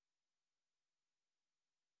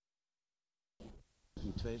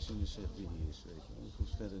tweezinger zegt wie die is, weet je. Het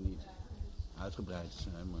hoeft verder niet uitgebreid te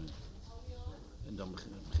zijn, maar... En dan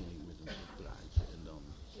begin ik met een praatje en dan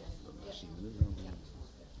zien we het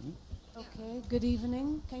wel. Okay, good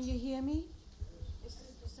evening. Can you hear me?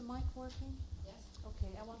 Is the mic working? Yes.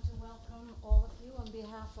 Okay, I want to welcome all of you on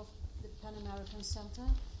behalf of the Pan American Center,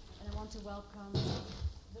 and I want to welcome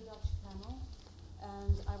the Dutch panel,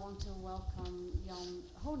 and I want to welcome Jan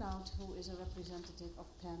Honout, who is a representative of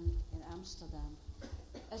PEN in Amsterdam.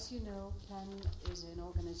 As you know, PEN is an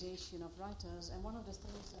organization of writers, and one of the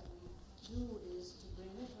things that we do is to bring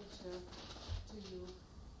literature to you,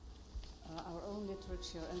 our own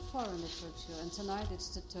literature and foreign literature, and tonight it's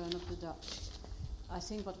the turn of the Dutch. I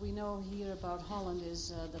think what we know here about Holland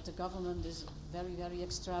is that the government is very, very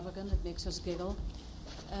extravagant. It makes us giggle.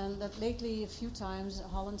 And that lately, a few times,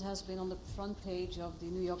 Holland has been on the front page of the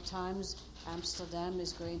New York Times. Amsterdam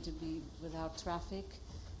is going to be without traffic,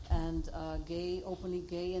 and openly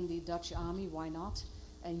gay in the Dutch army, why not?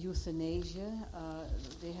 And euthanasia,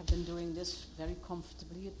 they have been doing this very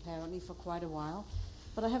comfortably, apparently, for quite a while.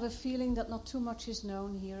 But I have a feeling that not too much is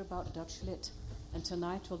known here about Dutch lit, and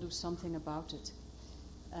tonight we'll do something about it.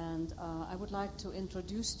 And I would like to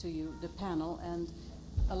introduce to you the panel, and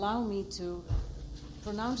allow me to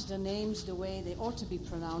pronounce the names the way they ought to be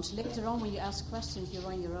pronounced. Later on, when you ask questions, you're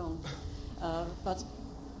on your own. But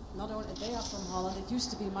not only they are from Holland, it used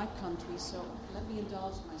to be my country, so let me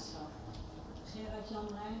indulge myself. Gerardjan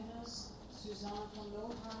Rijnders, Suzanne van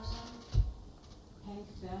Lohuizen, Henk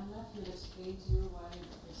Bernlef, will explain to you why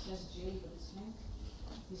it says J, but it's Henk.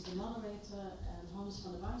 He's the moderator, and Hans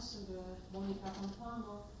van Waarsenburg, Monika van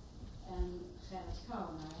Paemel, and Gerrit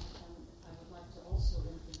Kouwenaar. And I would like to also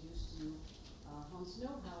introduce to you Hans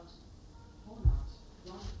Honout,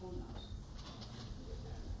 Jan Honout.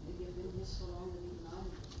 Maybe I've been here so long that even I'm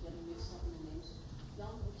getting mixed up in the names.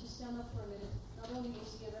 Jan, would you stand up for a minute? Not only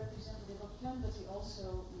is he a representative of PEN, but he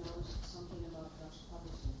also knows something about Dutch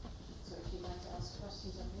publishing. So if you'd like to ask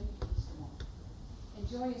questions of him, please come on.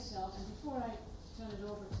 Enjoy yourselves. And before I turn it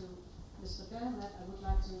over to Mr. Bernlef, I would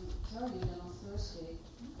like to tell you that on Thursday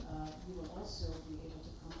you will also be able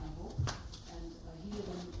to come, I hope, and hear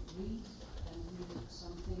them read and hear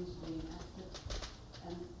some things being acted.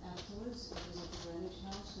 And afterwards, it is at the Greenwich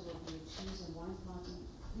House, there will be a cheese and wine party.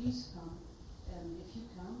 Please come, and if you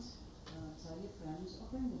can't, tell your friends or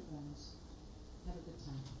bring your friends. Have a good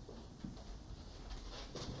time.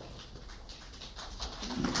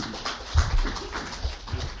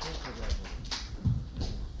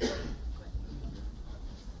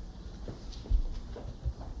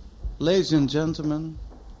 Ladies and gentlemen,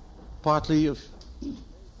 part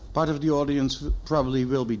of the audience probably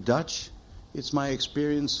will be Dutch. It's my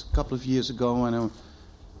experience a couple of years ago when I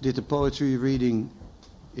did a poetry reading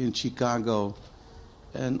in Chicago,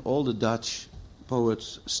 and all the Dutch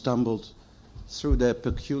poets stumbled through their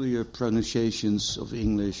peculiar pronunciations of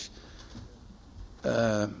English.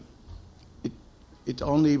 It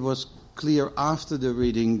only was clear after the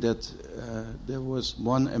reading that there was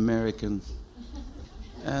one American,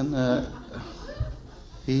 and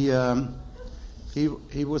he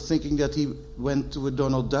was thinking that he went to a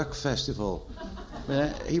Donald Duck festival.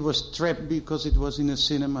 He was trapped because it was in a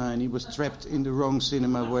cinema, and he was trapped in the wrong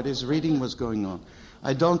cinema where this reading was going on.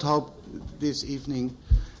 I don't hope this evening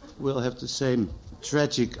will have the same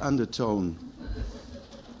tragic undertone.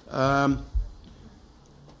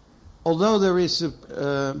 Although there is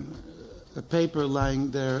a paper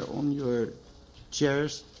lying there on your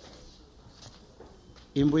chairs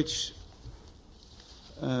in which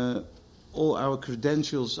all our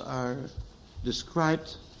credentials are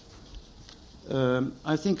described,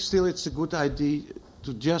 I think still it's a good idea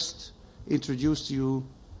to just introduce to you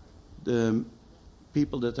the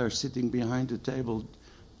people that are sitting behind the table,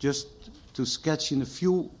 just to sketch in a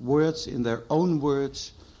few words, in their own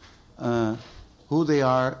words, who they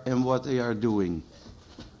are and what they are doing.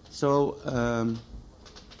 So,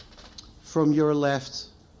 from your left,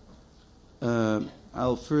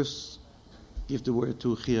 I'll first give the word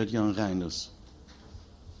to Gerardjan Rijnders.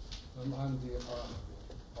 I'm the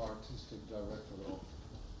artistic director of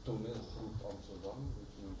Toneelgroep Amsterdam,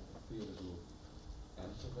 which is Theatre Group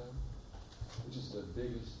Amsterdam, which is the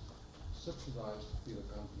biggest subsidized theatre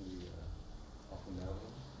company of the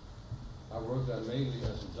Netherlands. I work there mainly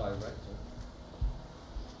as a director.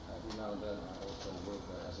 Every now and then I also work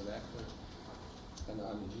there as an actor, and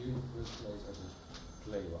I'm here in this place as a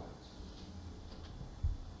playwright.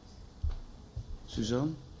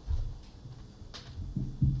 Suzanne?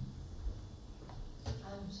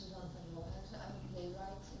 I'm Suzanne van Lohuizen. I'm a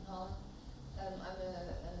playwright in Holland. I'm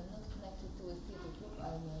not connected to a theatre group.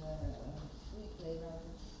 I'm a free playwright.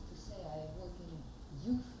 To say I work in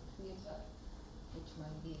youth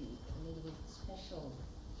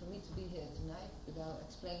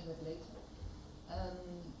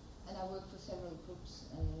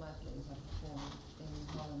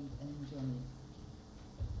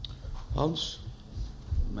Hans?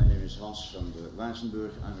 My name is Hans from the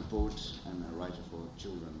Waarsenburg. I'm a poet and a writer for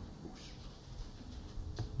children books.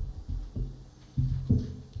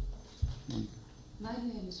 My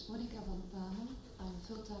name is Monika van Paemel. I'm a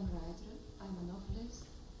full-time writer. I'm a novelist.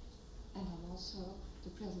 And I'm also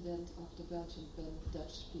the president of the Belgian pen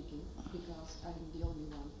Dutch speaking, because I'm the only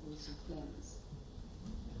one who is in Flemish.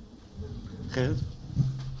 Gerrit?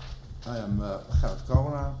 I am Gerrit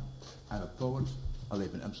Kouwenaar. I'm a poet. I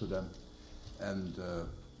live in Amsterdam. And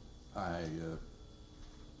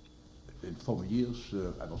in former years,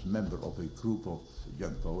 I was a member of a group of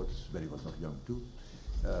young poets, when I was not young too,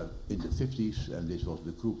 in the 50s, and this was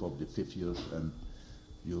the group of the 50ers, and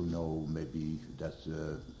you know maybe that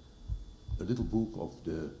a little book of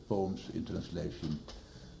the poems in translation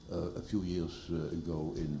a few years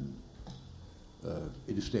ago in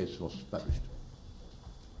the States was published.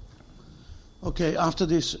 Okay, after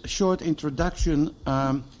this short introduction,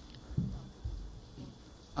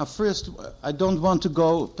 I don't want to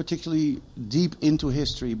go particularly deep into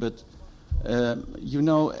history, but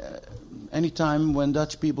anytime when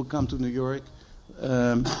Dutch people come to New York,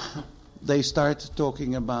 they start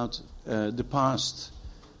talking about the past,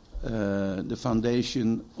 the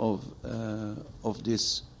foundation of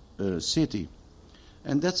this city,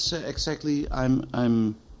 and that's exactly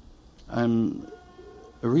I'm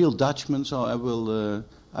a real Dutchman, so I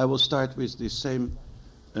will start with the same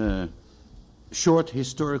short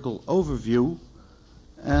historical overview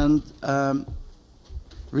and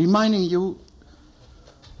reminding you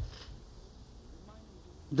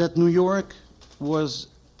that New York was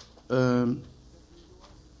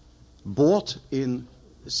bought in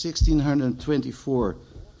 1624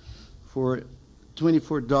 for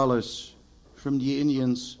 $24 from the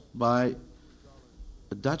Indians by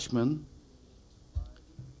a Dutchman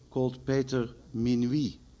called Peter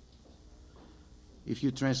Minuit. If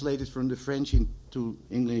you translate it from the French into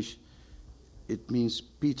English, it means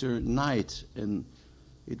Peter Night, and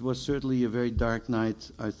it was certainly a very dark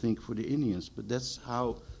night, I think, for the Indians. But that's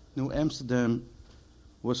how New Amsterdam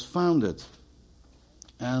was founded.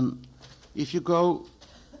 And if you go,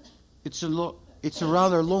 it's a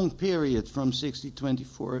rather long period from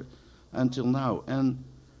 1624 until now, and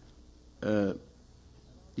the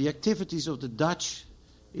activities of the Dutch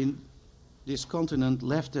in this continent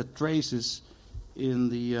left their traces in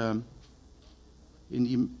the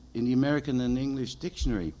American and English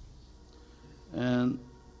dictionary, and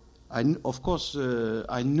I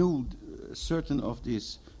knew certain of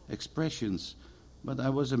these expressions, but I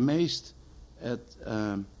was amazed at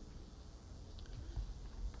a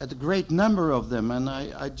great number of them, and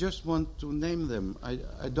I just want to name them.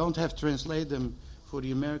 I don't have translate them for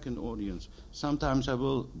the American audience. Sometimes I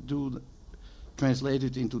will translate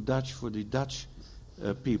it into Dutch for the Dutch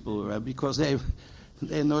people, because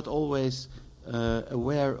they're not always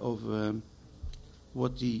aware of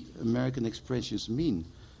what the American expressions mean.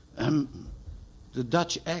 The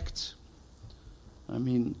Dutch act, I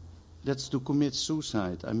mean, that's to commit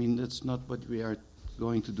suicide. I mean, that's not what we are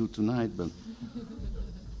going to do tonight, but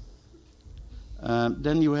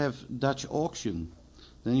then you have Dutch auction,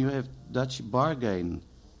 then you have Dutch bargain,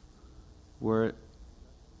 where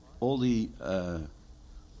all the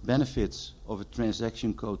benefits of a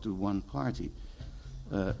transaction go to one party.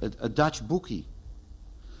 A Dutch bookie.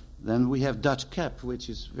 Then we have Dutch cap, which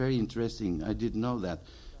is very interesting. I didn't know that.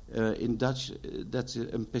 In Dutch, that's an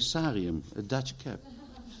impresarium, a Dutch cap.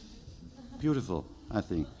 Beautiful, I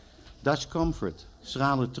think. Dutch comfort,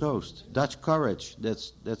 schrale troost. Dutch courage,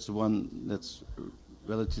 that's the one that's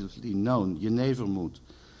relatively known. Jenevermoed.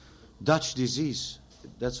 Dutch disease,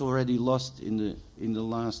 that's already lost in the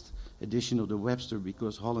last edition of the Webster,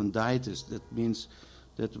 because Hollanditis, that means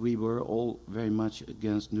that we were all very much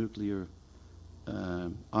against nuclear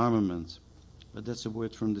armament. But that's a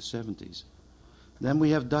word from the 70s. Then we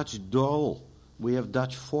have Dutch dole, we have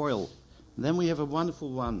Dutch foil. And then we have a wonderful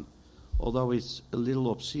one, although it's a little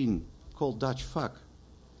obscene, called Dutch fuck,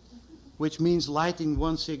 which means lighting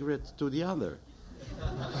one cigarette to the other.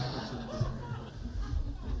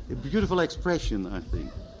 A beautiful expression, I think.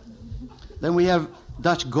 Then we have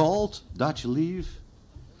Dutch gold, Dutch leaf,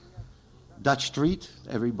 Dutch street.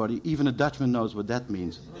 Everybody, even a Dutchman knows what that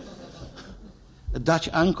means. A Dutch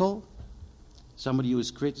uncle, somebody who is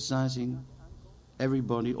criticizing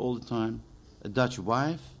everybody all the time. A Dutch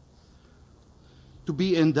wife. To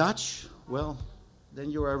be in Dutch, well, then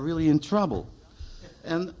you are really in trouble.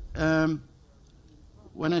 And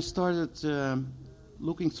when I started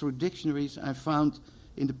looking through dictionaries, I found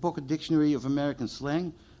in the Pocket Dictionary of American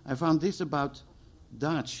Slang, I found this about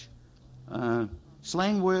Dutch.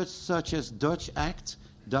 Slang words such as Dutch act,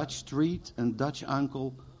 Dutch street, and Dutch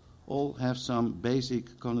uncle all have some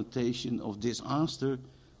basic connotation of disaster,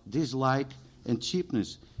 dislike, and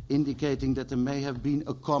cheapness, indicating that there may have been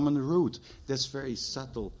a common root. That's very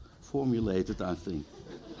subtle formulated, I think.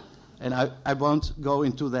 And I won't go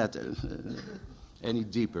into that any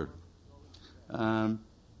deeper.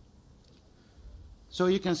 So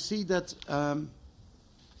you can see that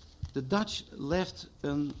the Dutch left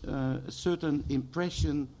a certain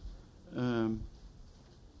impression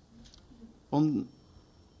on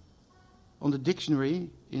the dictionary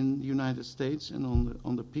in the United States and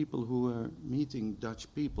on the people who were meeting Dutch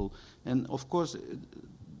people. And of course,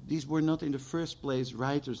 these were not in the first place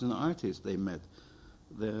writers and artists they met.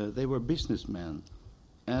 They were businessmen.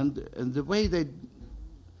 And the way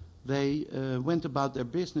they went about their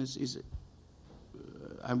business is,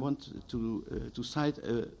 I want to cite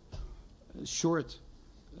a short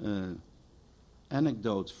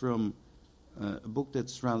anecdote from a book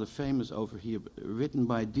that's rather famous over here, written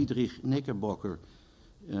by Diedrich Knickerbocker,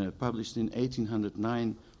 published in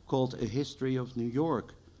 1809, called A History of New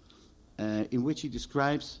York, in which he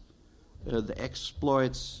describes the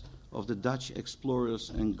exploits of the Dutch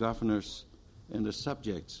explorers and governors and their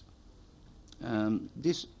subjects. And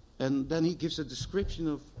then he gives a description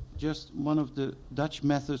of just one of the Dutch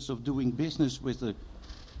methods of doing business with the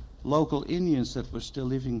local Indians that were still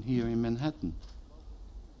living here in Manhattan.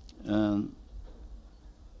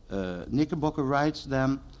 Knickerbocker writes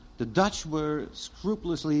then, the Dutch were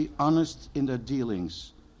scrupulously honest in their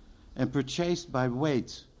dealings and purchased by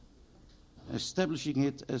weight, establishing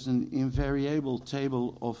it as an invariable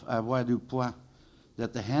table of avoirdupois,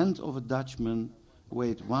 that the hand of a Dutchman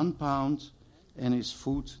weighed 1 pound and his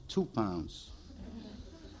foot 2 pounds.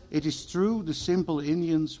 It is true the simple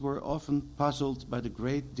Indians were often puzzled by the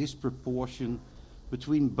great disproportion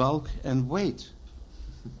between bulk and weight.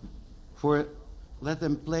 For let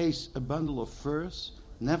them place a bundle of furs,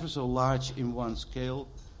 never so large in one scale,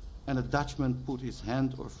 and a Dutchman put his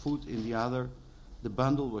hand or foot in the other, the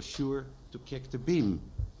bundle was sure to kick the beam.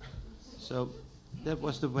 So that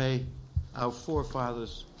was the way our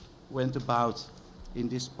forefathers went about in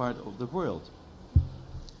this part of the world.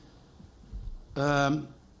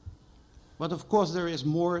 But of course there is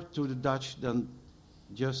more to the Dutch than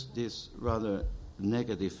just this rather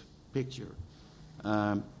negative picture.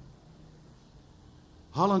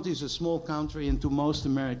 Holland is a small country, and to most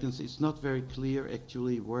Americans it's not very clear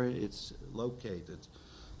actually where it's located.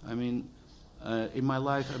 I mean, in my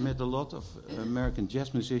life I met a lot of American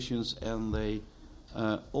jazz musicians, and they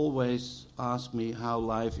always ask me how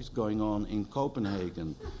life is going on in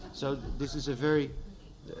Copenhagen. So this is a very,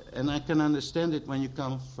 and I can understand it when you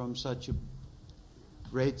come from such a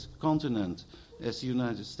great continent as the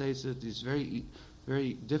United States. It is very,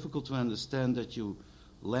 very difficult to understand that you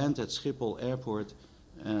land at Schiphol Airport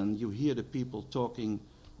and you hear the people talking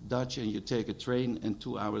Dutch, and you take a train, and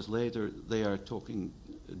 2 hours later they are talking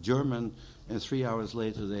German, and 3 hours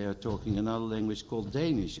later they are talking another language called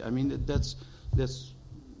Danish. I mean, that's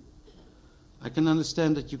I can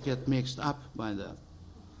understand that you get mixed up by that.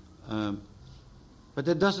 But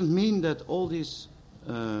that doesn't mean that all these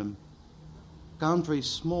countries,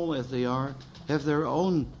 small as they are, have their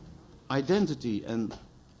own identity. And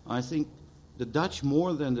I think the Dutch,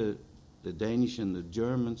 more than the Danish and the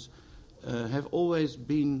Germans, have always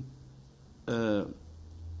been a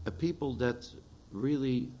people that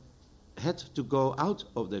really had to go out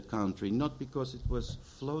of their country, not because it was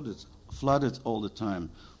flooded all the time,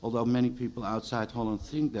 although many people outside Holland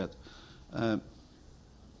think that.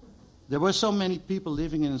 There were so many people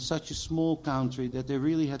living in such a small country that they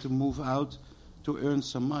really had to move out to earn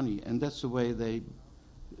some money, and that's the way they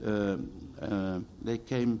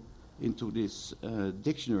came into this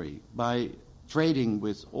dictionary, by trading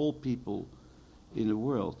with all people in the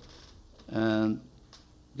world. And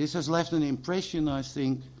this has left an impression, I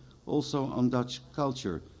think, also on Dutch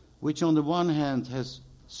culture, which on the one hand has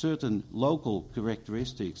certain local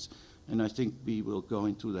characteristics, and I think we will go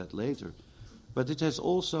into that later, but it has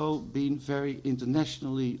also been very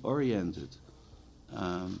internationally oriented.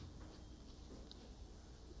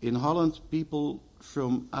 In Holland, people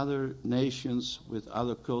from other nations with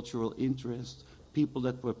other cultural interests, people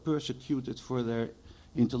that were persecuted for their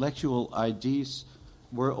intellectual ideas,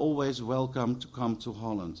 were always welcome to come to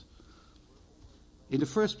Holland. In the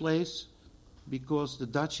first place, because the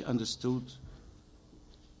Dutch understood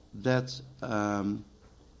that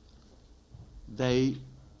they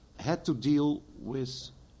had to deal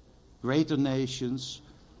with greater nations,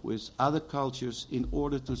 with other cultures, in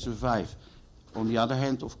order to survive. On the other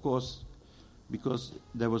hand, of course, because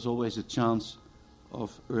there was always a chance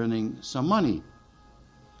of earning some money.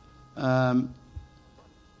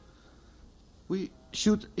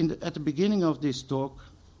 should, at the beginning of this talk,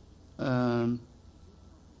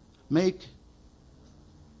 make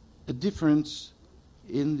a difference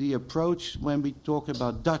in the approach when we talk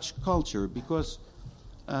about Dutch culture, because,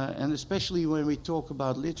 and especially when we talk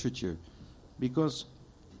about literature, because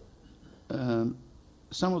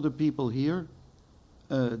some of the people here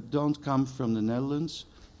don't come from the Netherlands,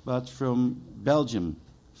 but from Belgium,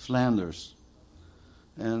 Flanders.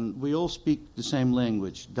 And we all speak the same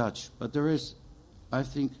language, Dutch, but there is, I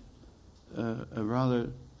think, a rather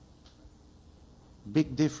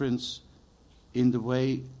big difference in the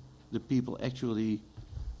way the people actually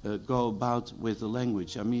go about with the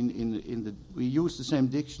language. I mean, we use the same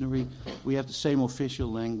dictionary, we have the same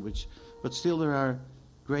official language, but still there are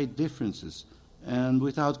great differences. And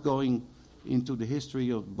without going into the history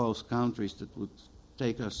of both countries, that would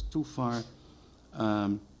take us too far,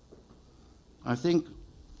 I think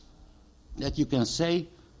that you can say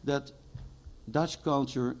that Dutch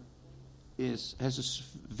culture has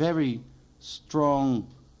a very strong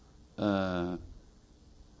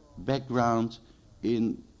background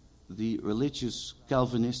in the religious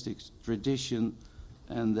Calvinistic tradition,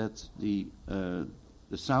 and that the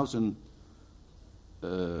southern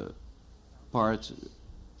part,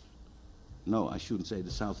 no, I shouldn't say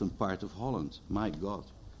the southern part of Holland. My God,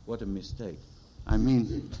 what a mistake. I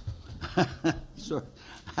mean, sorry,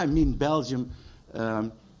 I mean Belgium.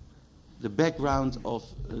 The background of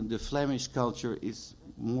the Flemish culture is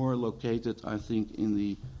more located, I think, in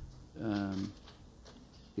the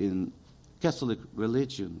in Catholic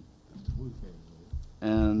religion.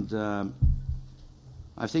 And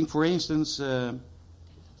I think, for instance, to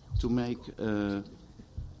make,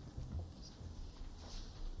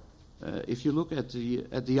 if you look at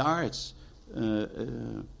the arts,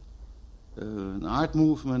 an art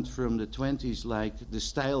movement from the 20s, like the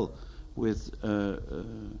style with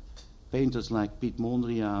painters like Piet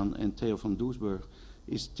Mondriaan and Theo van Doesburg,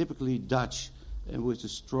 is typically Dutch and with a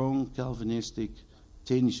strong Calvinistic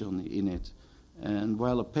tinge in it. And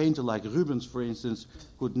while a painter like Rubens, for instance,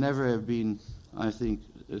 could never have been, I think,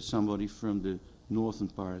 somebody from the northern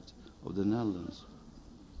part of the Netherlands.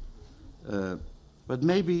 But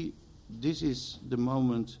maybe this is the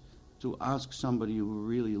moment to ask somebody who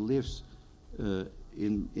really lives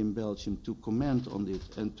in Belgium to comment on it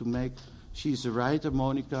and to make. She's a writer,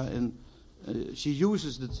 Monika, and she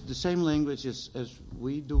uses the same language as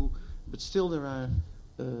we do, but still there are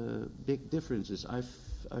big differences. I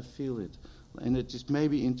feel it. And it is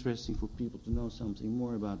maybe interesting for people to know something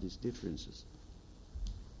more about these differences.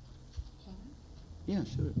 Shall I? Yeah,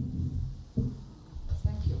 sure.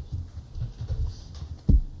 Thank you.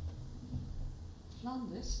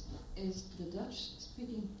 Flanders is the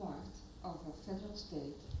Dutch-speaking part of a federal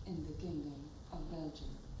state in the Kingdom of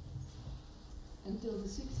Belgium. Until the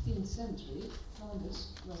 16th century,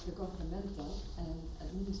 Flanders was the governmental and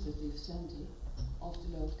administrative center of the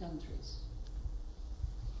Low Countries.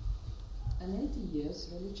 An 80 years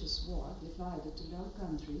religious war divided the Low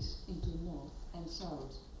Countries into North and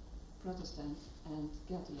South, Protestant and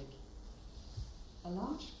Catholic. A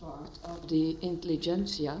large part of the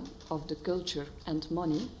intelligentsia, of the culture and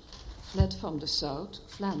money, fled from the south,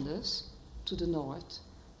 Flanders, to the north,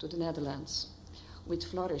 to the Netherlands, which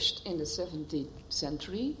flourished in the 17th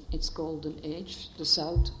century, its golden age. The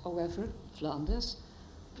south, however, Flanders,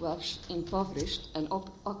 was impoverished and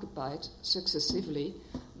occupied successively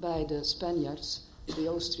by the Spaniards, the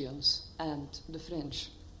Austrians, and the French.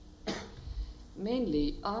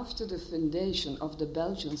 Mainly after the foundation of the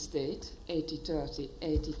Belgian state,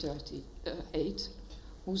 1838,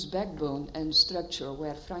 whose backbone and structure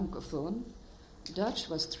were francophone, Dutch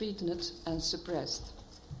was threatened and suppressed.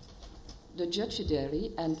 The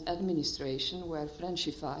judiciary and administration were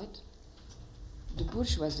Frenchified. The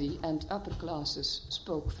bourgeoisie and upper classes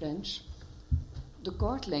spoke French. The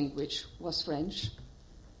court language was French,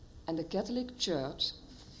 and the Catholic Church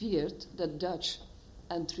feared that Dutch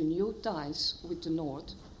and renewed ties with the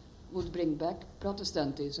North would bring back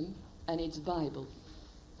Protestantism and its Bible.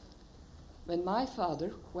 When my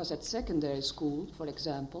father was at secondary school, for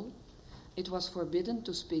example, it was forbidden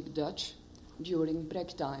to speak Dutch during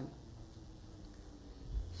break time.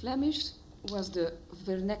 Flemish was the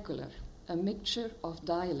vernacular, a mixture of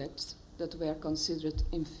dialects that were considered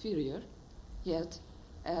inferior, yet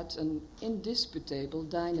had an indisputable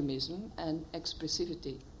dynamism and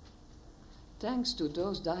expressivity. Thanks to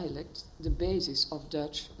those dialects, the basis of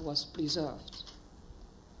Dutch was preserved.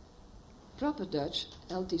 Proper Dutch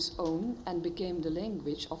held its own and became the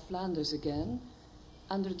language of Flanders again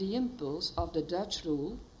under the impulse of the Dutch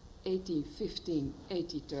rule,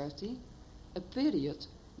 1815-1830, a period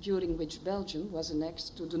during which Belgium was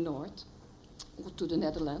annexed to the north, to the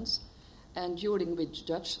Netherlands, and during which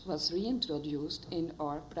Dutch was reintroduced in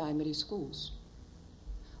our primary schools.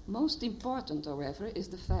 Most important, however, is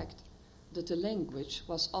the fact that the language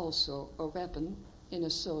was also a weapon in a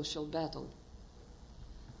social battle.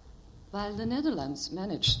 While the Netherlands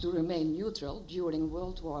managed to remain neutral during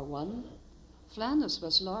World War I, Flanders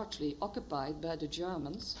was largely occupied by the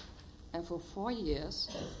Germans, and for 4 years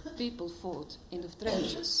people fought in the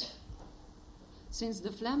trenches. Since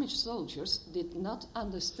the Flemish soldiers did not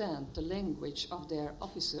understand the language of their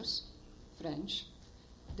officers, French,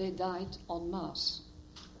 they died en masse.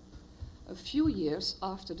 A few years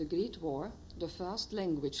after the Great War, the first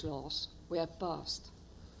language laws were passed.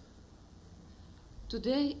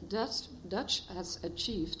 Today, Dutch has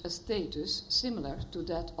achieved a status similar to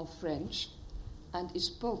that of French and is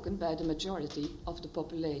spoken by the majority of the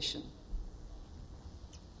population.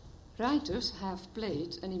 Writers have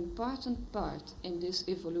played an important part in this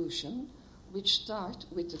evolution, which starts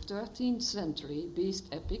with the 13th century beast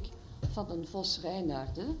epic van den Vos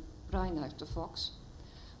Reinaerde, Reinaard the Fox,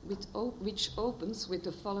 which opens with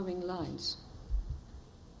the following lines.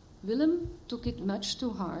 Willem took it much to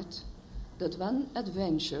heart that one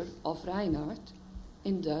adventure of Reinaard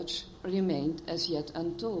in Dutch remained as yet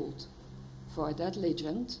untold. For that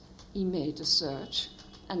legend he made a search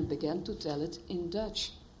and began to tell it in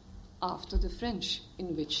Dutch, after the French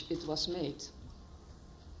in which it was made.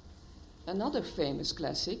 Another famous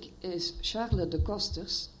classic is Charles de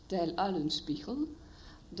Coster's Der Uilenspiegel,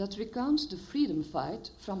 that recounts the freedom fight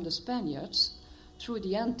from the Spaniards through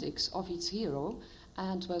the antics of its hero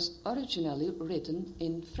and was originally written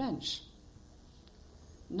in French.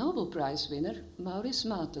 Nobel Prize winner Maurice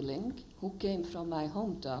Maeterlinck, who came from my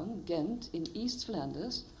hometown, Ghent, in East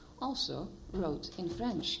Flanders, also wrote in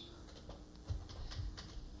French.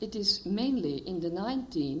 It is mainly in the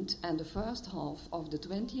 19th and the first half of the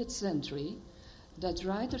 20th century that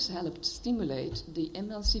writers helped stimulate the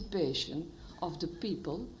emancipation of the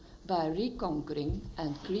people by reconquering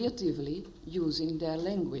and creatively using their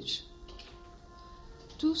language.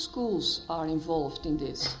 Two schools are involved in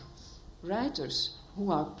this. Writers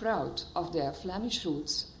who are proud of their Flemish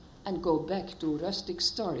roots and go back to rustic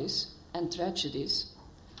stories and tragedies,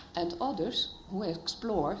 and others who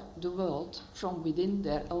explore the world from within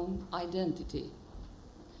their own identity.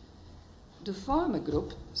 The former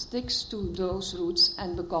group sticks to those roots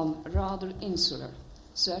and become rather insular,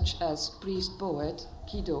 such as priest-poet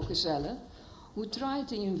Guido Gezelle, who tried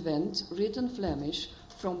to invent written Flemish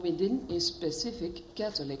from within his specific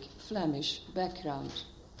Catholic Flemish background.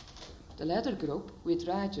 The latter group, with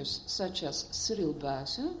writers such as Cyril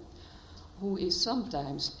Buijsen, who is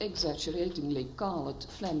sometimes exaggeratingly called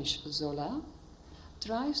Flemish Zola,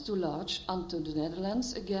 tries to latch onto the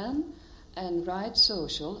Netherlands again and write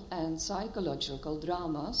social and psychological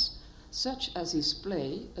dramas, such as his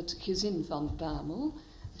play Het Gezin van Paemel,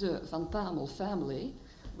 the Van Paemel family,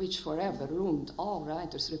 which forever ruined all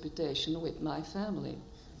writers' reputation with my family.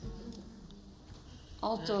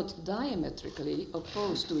 Although diametrically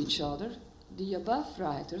opposed to each other, the above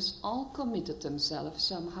writers all committed themselves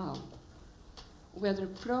somehow. Whether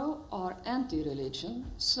pro or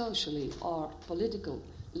anti-religion, socially or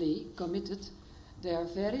politically committed, their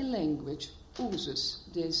very language oozes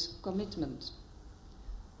this commitment.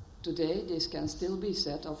 Today, this can still be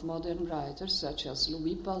said of modern writers such as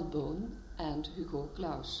Louis Paul Boon and Hugo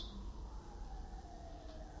Claus.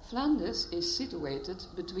 Flanders is situated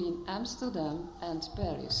between Amsterdam and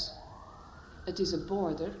Paris. It is a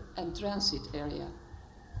border and transit area.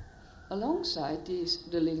 Alongside this,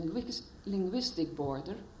 the linguistic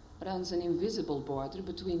border runs an invisible border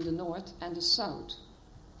between the north and the south.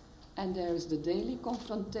 And there is the daily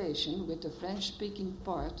confrontation with the French-speaking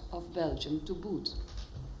part of Belgium to boot.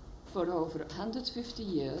 For over 150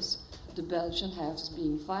 years, the Belgians have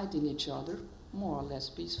been fighting each other, more or less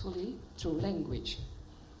peacefully, through language.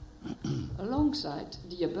 Alongside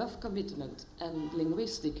the above commitment and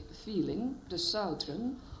linguistic feeling, the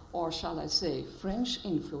Southern, or shall I say French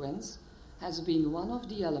influence, has been one of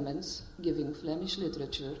the elements giving Flemish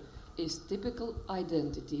literature its typical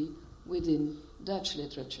identity within Dutch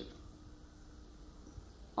literature.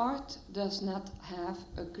 Art does not have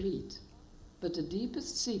a creed, but the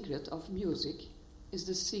deepest secret of music is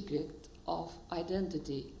the secret of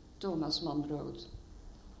identity, Thomas Mann wrote.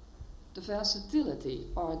 The versatility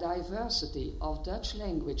or diversity of Dutch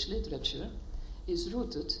language literature is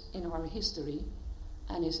rooted in our history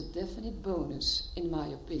and is a definite bonus, in my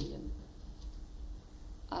opinion.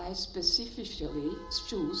 I specifically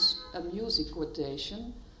choose a music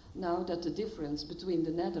quotation now that the difference between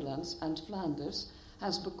the Netherlands and Flanders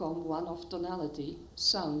has become one of tonality,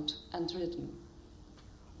 sound, and rhythm.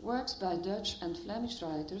 Works by Dutch and Flemish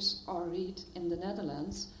writers are read in the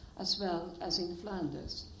Netherlands as well as in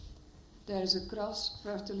Flanders. There is a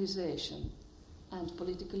cross-fertilization, and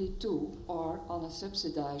politically too, or on a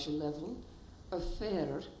subsidizer level, a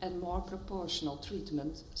fairer and more proportional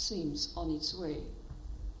treatment seems on its way.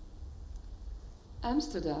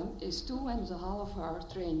 Amsterdam is 2.5-hour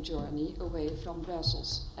train journey away from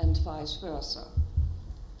Brussels, and vice versa.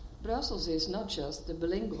 Brussels is not just the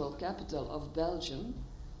bilingual capital of Belgium,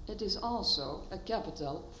 it is also a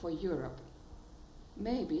capital for Europe.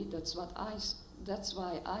 Maybe that's why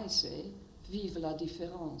I say, vive la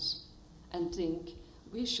différence, and think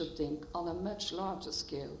we should think on a much larger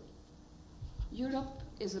scale. Europe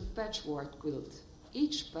is a patchwork quilt,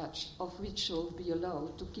 each patch of which should be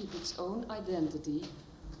allowed to keep its own identity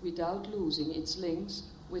without losing its links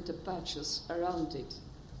with the patches around it.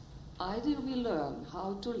 Either we learn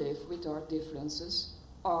how to live with our differences,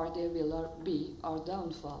 or they will be our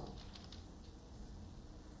downfall.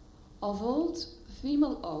 Of old,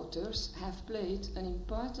 female authors have played an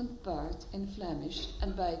important part in Flemish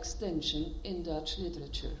and by extension in Dutch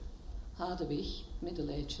literature. Hadewig,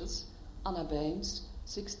 Middle Ages, Anna Bijns,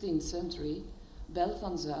 16th century, Bel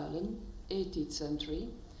van Zuilen, 18th century,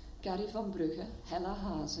 Carrie van Brugge, Hella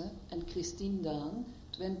Haase, and Christine Daan,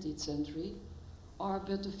 20th century, are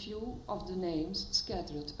but a few of the names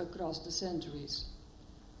scattered across the centuries.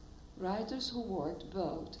 Writers who worked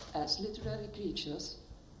both as literary creatures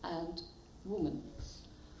and women.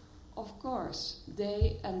 Of course,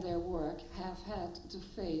 they and their work have had to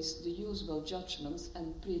face the usual judgments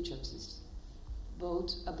and prejudices,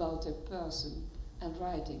 both about their person and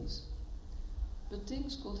writings. But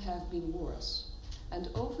things could have been worse, and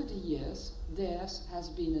over the years, theirs has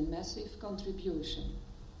been a massive contribution.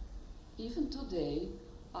 Even today,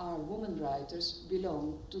 our women writers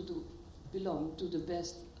belong to the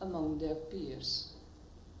best among their peers.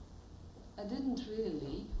 I didn't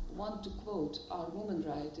really want to quote our women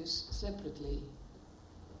writers separately.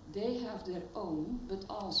 They have their own, but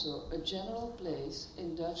also a general place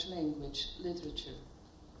in Dutch language literature.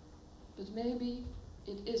 But maybe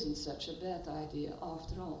it isn't such a bad idea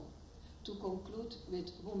after all to conclude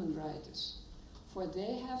with women writers, for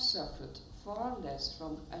they have suffered far less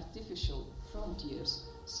from artificial frontiers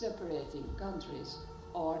separating countries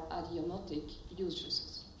or idiomatic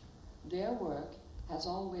usages. Their work has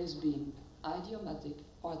always been idiomatic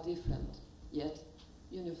or different, yet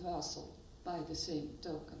universal by the same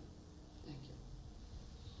token. Thank you.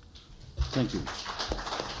 Thank you.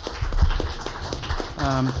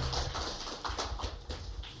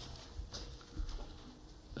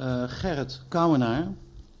 Gerrit Kouwenaar,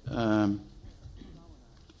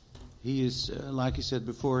 he is, like he said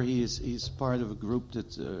before, he's part of a group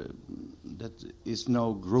that is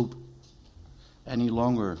no group any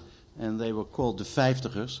longer, and they were called the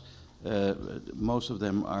Vijftigers. Most of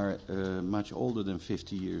them are much older than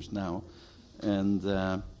 50 years now, and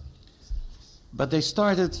but they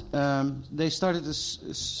started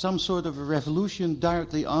some sort of a revolution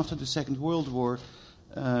directly after the Second World War,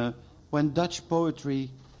 when Dutch poetry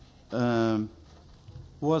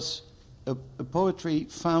was a poetry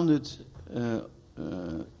founded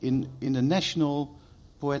in a national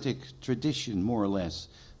poetic tradition, more or less.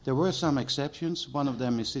 There were some exceptions. One of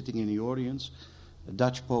them is sitting in the audience, a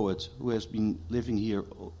Dutch poet who has been living here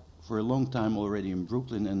for a long time already in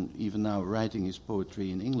Brooklyn and even now writing his poetry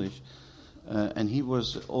in English. And he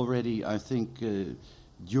was already, I think,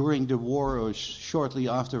 during the war or shortly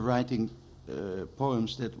after, writing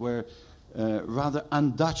poems that were rather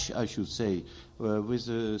un-Dutch, I should say,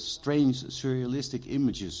 with strange surrealistic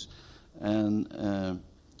images. And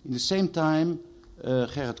in the same time,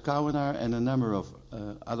 Gerrit Kouwenaar and a number of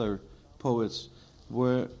other poets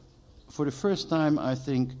were, for the first time, I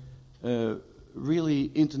think, really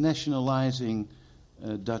internationalizing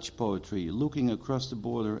Dutch poetry, looking across the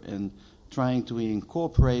border and trying to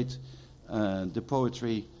incorporate the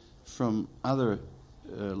poetry from other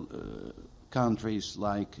countries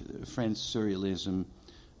like French Surrealism,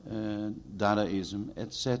 Dadaism,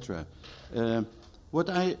 etc. What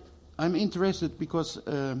I'm interested because,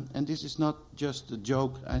 and this is not just a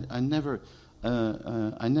joke. I never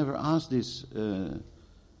asked this to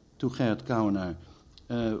Gerrit Kouwenaar.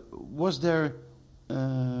 Was there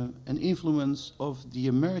an influence of the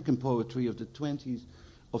American poetry of the 20s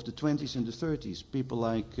and the 30s? People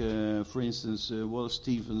like, for instance, Wallace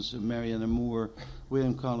Stevens, Marianne Moore,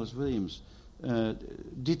 William Carlos Williams.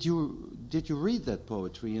 Did you read that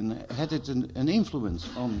poetry, and had it an influence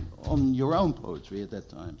on your own poetry at that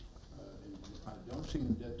time? I don't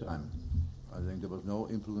think at that time. I think there was no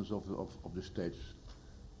influence of the States.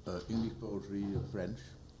 English poetry, French.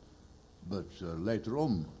 But later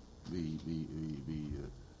on, we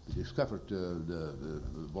discovered the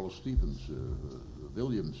Wallace Stevens,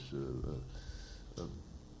 Williams,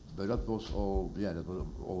 but that was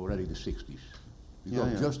already the 60s.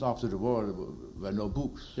 Because just after the war, there were no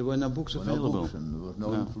books. There were no books available. No books, and there was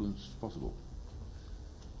no influence possible.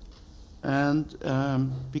 And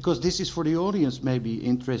because this is for the audience maybe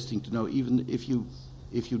interesting to know, even if you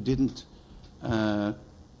didn't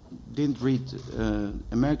read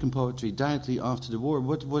American poetry directly after the war,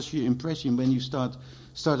 what was your impression when you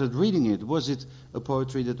started reading it? Was it a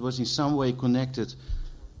poetry that was in some way connected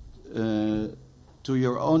to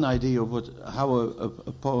your own idea of how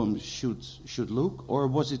a poem should look, or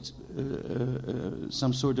was it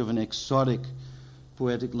some sort of an exotic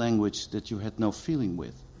poetic language that you had no feeling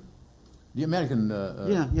with? The American... I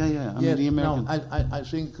mean, the American... No, I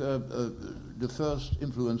think the first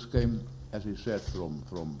influence came, as we said, from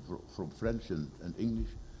French and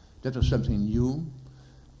English. That was something new.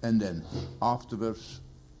 And then afterwards,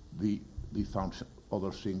 we found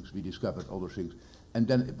other things, we discovered other things. And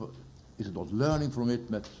then it was learning from it,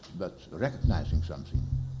 but recognizing something.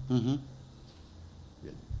 Mm-hmm.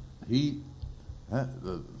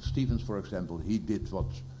 Stevens, for example, he did what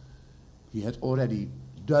he had already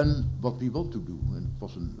done, what we want to do, and it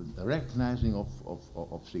was a recognizing of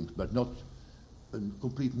things, but not a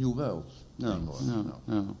complete new world anymore.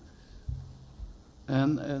 No.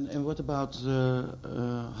 And what about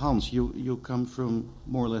Hans? You come from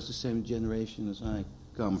more or less the same generation as I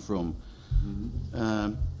come from.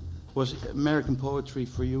 Mm-hmm. Was American poetry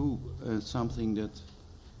for you something that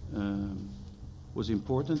was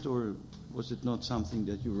important, or was it not something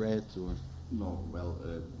that you read? Or no, well,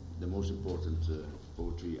 the most important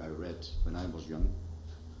poetry I read when I was young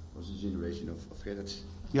was the generation of Gerrit.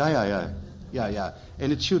 Yeah.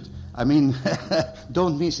 And it should, I mean,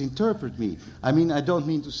 don't misinterpret me. I mean, I don't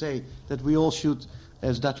mean to say that we all should,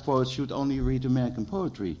 as Dutch poets, should only read American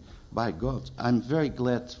poetry. By God. I'm very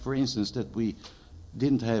glad, for instance, that we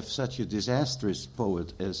didn't have such a disastrous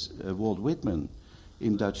poet as Walt Whitman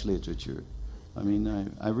in Dutch literature. I mean,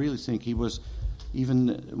 I really think he was,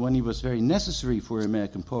 even when he was very necessary for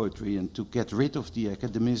American poetry and to get rid of the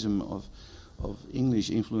academism of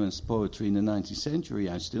English-influenced poetry in the 19th century,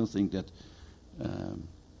 I still think that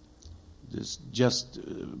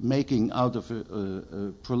making out of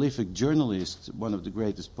a prolific journalist one of the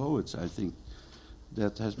greatest poets, I think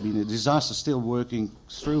that has been a disaster still working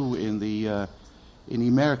through in the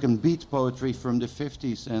American beat poetry from the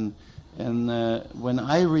 50s. And when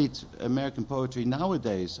I read American poetry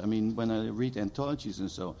nowadays, I mean, when I read anthologies and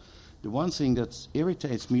so, the one thing that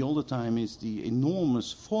irritates me all the time is the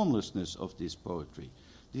enormous formlessness of this poetry.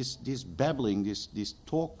 This babbling, this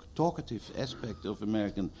talkative aspect of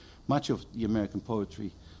much of the American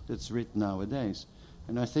poetry that's written nowadays.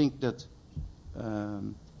 And I think that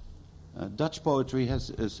Dutch poetry has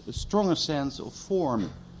a stronger sense of form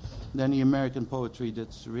than the American poetry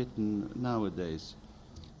that's written nowadays.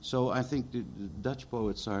 So I think the Dutch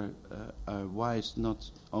poets are wise not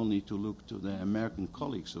only to look to their American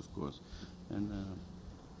colleagues, of course. And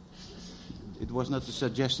it was not a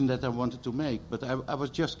suggestion that I wanted to make, but I was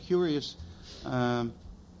just curious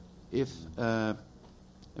if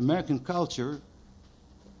American culture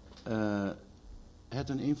had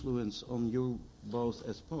an influence on you both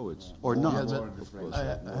as poets, or not.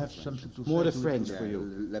 I have something to say. More the French for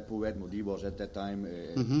you. Le Poète Maudit was at that time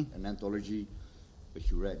an anthology, but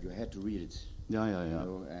you had to read it. Yeah. You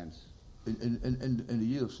know, and in the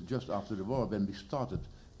years just after the war, when we started,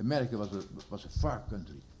 America was a far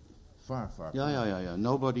country, far. Yeah.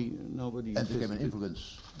 Nobody. And became an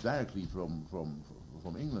influence directly from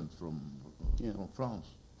England, from France,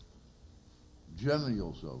 Germany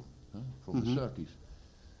also, from the 30s.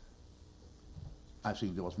 I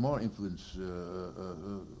think there was more influence,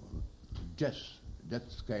 jazz, that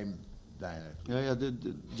came directly. Yeah, the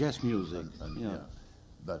jazz music.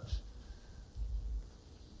 But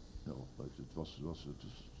it was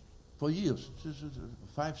for years,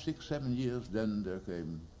 5, 6, 7 years, then there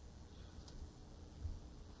came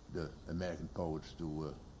the American poets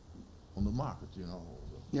on the market, you know.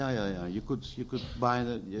 Yeah. You could buy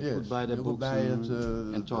the books,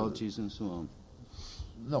 anthologies and so on.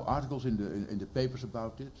 No articles in the papers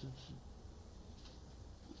about it.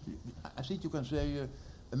 I think you can say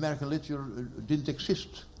American literature didn't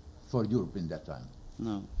exist for Europe in that time.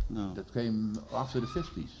 No. That came after the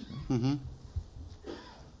 50s. Mm-hmm.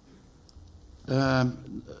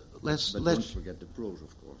 Let's don't forget the prose,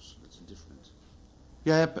 of course. That's different.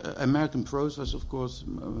 Yeah, American prose was, of course,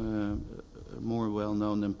 more well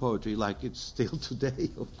known than poetry, like it's still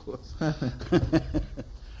today, of course.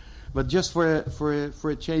 But just for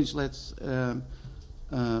a change, let's go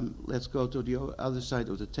to the other side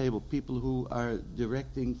of the table. People who are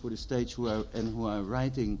directing for the stage, who are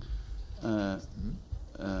writing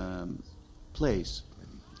plays.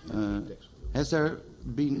 Has there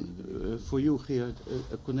been for you, Gerrit,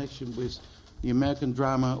 a connection with the American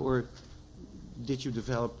drama, or did you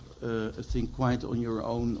develop a thing quite on your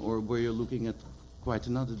own, or were you looking at quite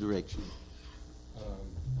another direction?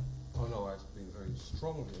 Oh no, I've been very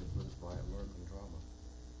strongly influenced by American drama,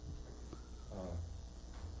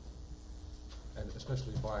 and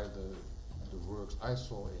especially by the works I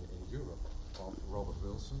saw in Europe of Robert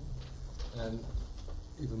Wilson, and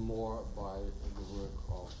even more by the work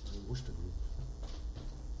of the Worcester Group,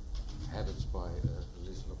 headed by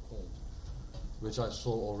Liz Leconte, which I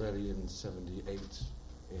saw already in '78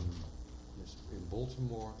 in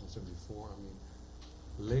Baltimore, in '74. I mean,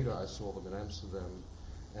 later I saw them in Amsterdam,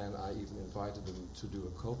 and I even invited them to do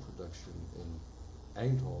a co-production in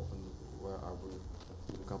Eindhoven, where I worked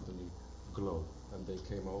for the company Globe, and they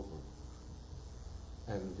came over,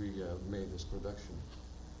 and we made this production,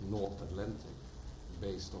 North Atlantic,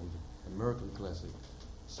 based on the American classic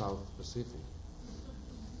South Pacific.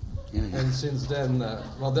 Yeah, yeah. And since then,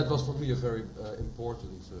 well, that was for me a very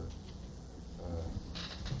important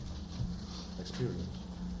experience.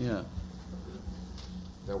 Yeah.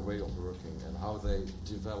 Their way of working and how they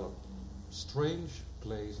develop strange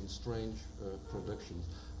plays and strange productions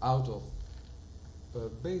out of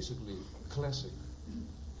basically classic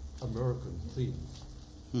American themes.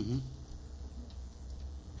 Mm-hmm.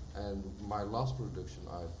 And my last production,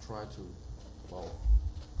 I tried to, well,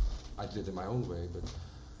 I did it in my own way, but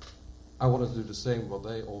I wanted to do the same what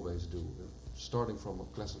they always do, starting from a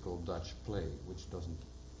classical Dutch play, which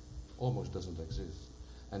almost doesn't exist,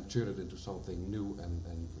 and turn it into something new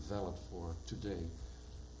and valid for today.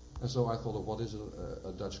 And so I thought, what is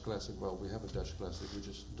a Dutch classic? Well, we have a Dutch classic, which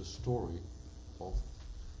is the story of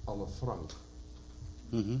Anne Frank.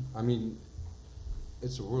 Mm-hmm. I mean,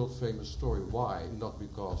 it's a world-famous story. Why? Not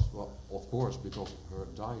because, well, of course, because of her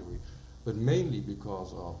diary, but mainly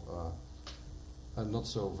because of a not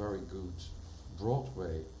so very good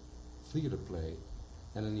Broadway theater play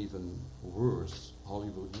and an even worse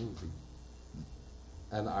Hollywood movie.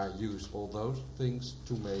 And I used all those things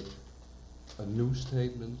to make a new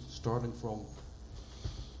statement, starting from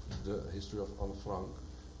the history of Anne Frank,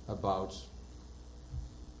 about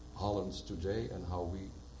Holland today and how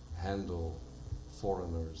we handle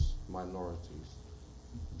foreigners, minorities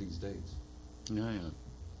these days. Yeah, yeah.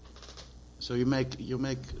 So you make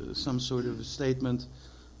some sort of a statement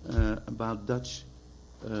about Dutch,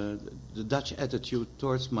 the Dutch attitude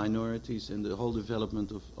towards minorities and the whole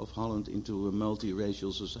development of Holland into a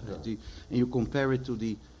multiracial society, and you compare it to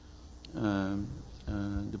the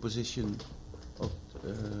position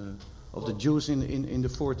of the Jews in the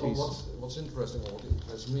 40s. Well, what's interesting, or what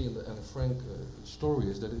interests me in the Anne Frank story,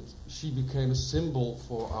 is that she became a symbol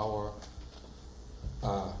for our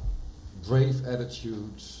brave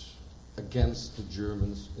attitudes against the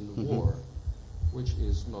Germans in the war, which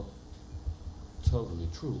is not totally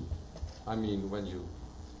true. I mean, when you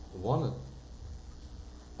want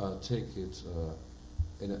to take it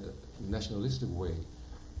in a nationalistic way,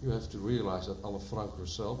 you have to realize that Anne Frank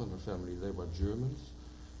herself and her family, they were Germans.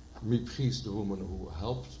 Méprise, the woman who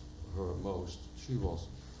helped her most, she was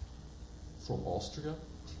from Austria.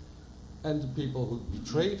 And the people who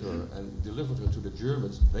betrayed her and delivered her to the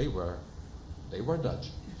Germans, they were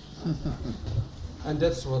Dutch. And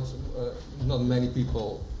that's what not many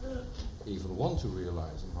people even want to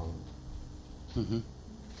realize in Holland. Mm-hmm.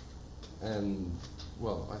 And,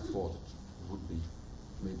 well, I thought it would be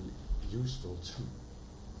maybe useful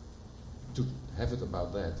to have it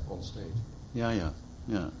about that on stage. Yeah.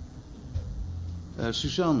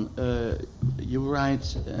 Suzanne, you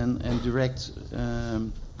write and direct,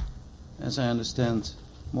 as I understand,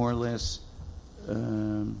 more or less,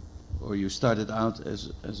 or you started out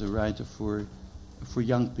as a writer for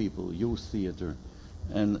young people, youth theater.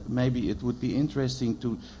 And maybe it would be interesting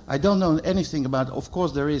to... I don't know anything about... Of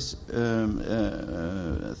course, there is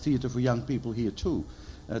theater for young people here too.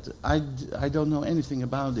 I don't know anything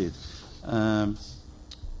about it. And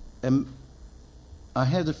I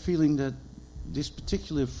had a feeling that this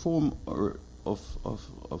particular form of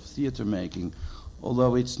theater making,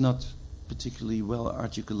 although it's not particularly well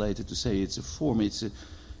articulated to say it's a form, it's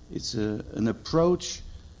an approach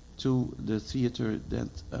to the theater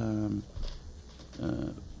that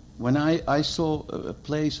when I saw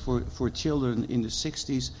plays for children in the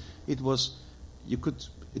 60s, it was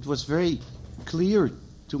very clear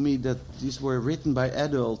to me that these were written by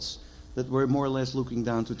adults that were more or less looking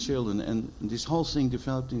down to children. And this whole thing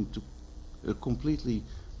developed into a completely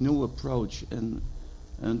new approach, and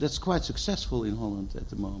that's quite successful in Holland at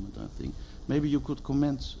the moment, I think. Maybe you could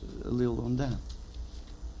comment a little on that.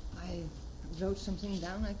 I wrote something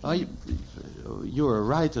down, I think. You're a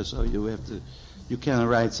writer, so you can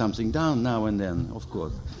write something down now and then, of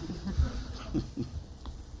course.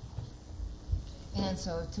 In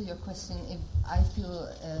answer to your question, if I feel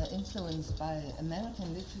influenced by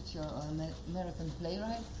American literature or American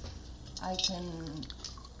playwright, I can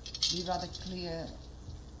be rather clear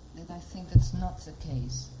that I think that's not the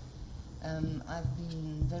case. I've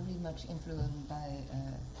been very much influenced by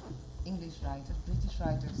English writers, British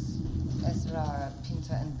writers, Ezra,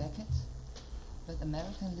 Pinter and Beckett, but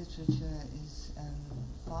American literature is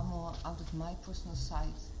far more out of my personal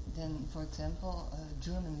sight than, for example,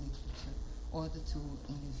 German literature or the two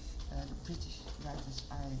British writers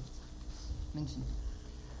I mentioned.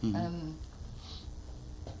 Mm-hmm.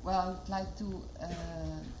 Well, I would like to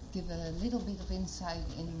give a little bit of insight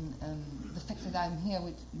in the fact that I'm here,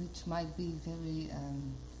 which might be very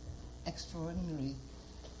extraordinary,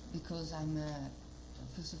 because I'm,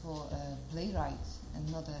 first of all, a playwright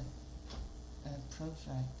and not a prose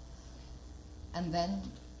writer. And then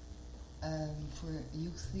for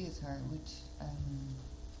youth theatre, which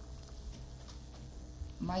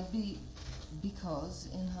might be because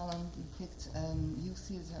in Holland, in fact, youth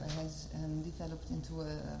theatre has developed into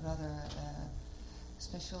a rather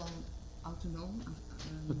special and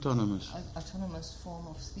autonomous form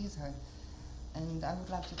of theatre, and I would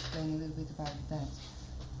like to explain a little bit about that.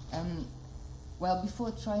 Well,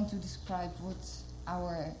 before trying to describe what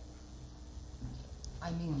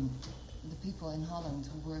the people in Holland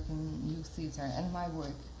who work in youth theatre and my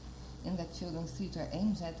work in that children's theatre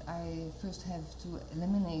aims at, I first have to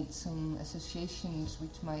eliminate some associations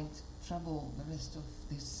which might trouble the rest of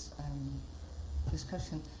this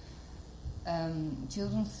discussion.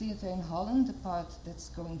 Children's theatre in Holland, the part that's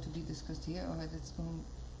going to be discussed here, or that's going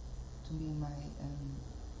to be in my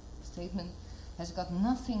statement, has got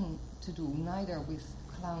nothing to do neither with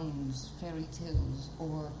clowns, fairy tales,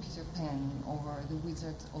 or Peter Pan, or the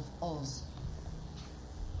Wizard of Oz,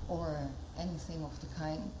 or anything of the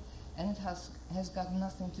kind. And it has got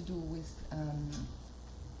nothing to do with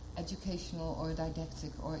educational or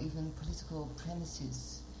didactic or even political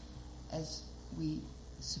premises, as we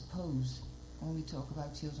suppose when we talk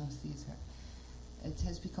about children's theatre. It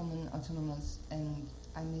has become an autonomous and,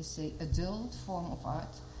 I may say, adult form of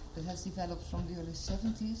art that has developed from the early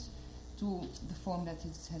 70s to the form that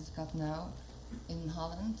it has got now in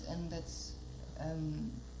Holland, and that's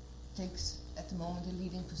takes at the moment a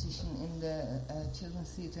leading position in the children's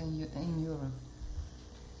theatre in Europe.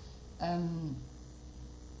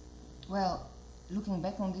 Well, looking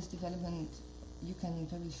back on this development, you can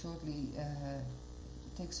very shortly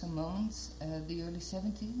take some moments, the early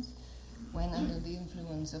 70s, when under the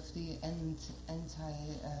influence of the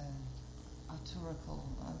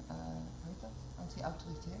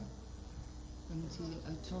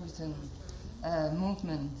anti-authoritarian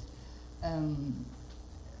movement,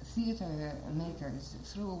 theatre makers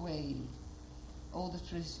threw away all the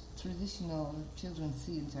traditional children's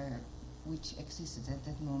theatre which existed at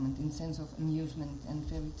that moment in sense of amusement and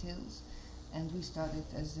fairy tales, and we started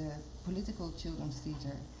as a political children's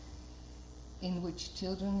theatre in which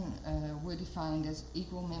children were defined as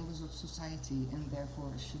equal members of society and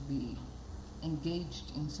therefore should be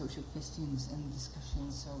engaged in social questions and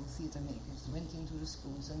discussions. So theatre makers went into the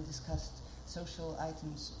schools and discussed social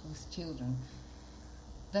items with children.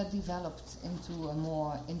 That developed into a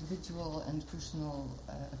more individual and personal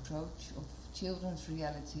approach of children's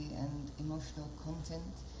reality and emotional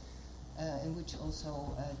content, in which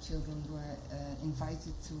also children were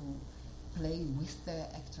invited to play with their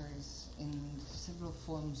actors in several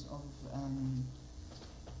forms of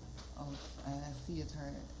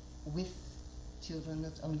theatre with children,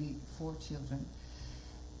 not only for children.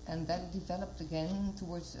 And that developed again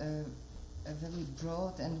towards a very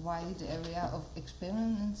broad and wide area of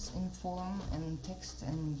experiments in form and text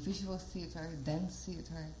and visual theatre, dance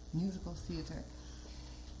theatre, musical theatre,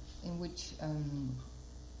 in which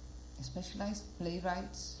specialized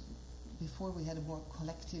playwrights, before we had a more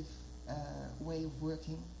collective way of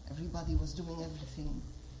working, everybody was doing everything,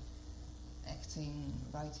 acting,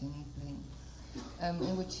 writing, playing,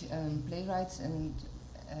 in which playwrights and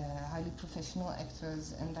highly professional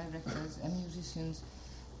actors and directors and musicians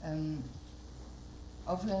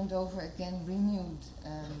over and over again renewed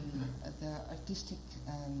their artistic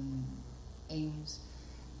aims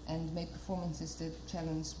and made performances that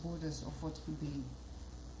challenged borders of what could be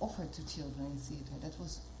offer to children in theatre? That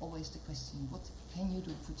was always the question. What can you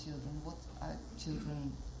do for children? What are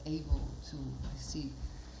children able to receive?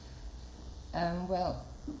 Well,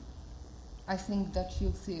 I think Dutch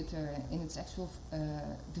youth theatre in its actual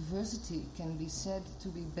diversity can be said to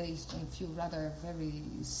be based on a few rather very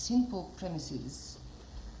simple premises.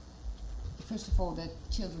 First of all, that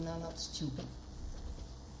children are not stupid.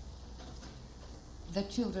 That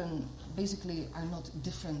children basically are not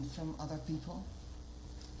different from other people.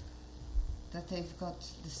 That they've got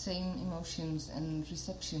the same emotions and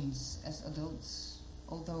receptions as adults,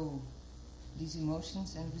 although these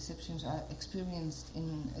emotions and receptions are experienced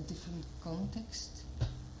in a different context.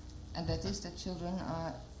 And that is that children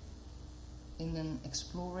are in an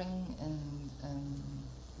exploring and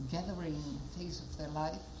gathering phase of their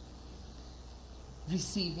life,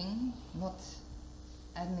 receiving, not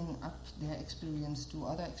adding up their experience to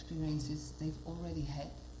other experiences they've already had,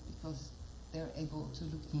 because they're able to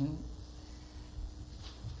look new.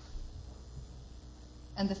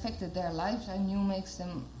 And the fact that their lives are new makes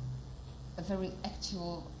them a very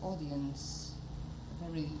actual audience, a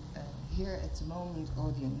very here at the moment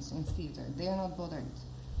audience in theatre. They are not bothered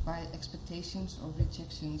by expectations or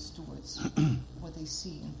rejections towards what they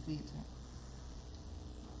see in theatre.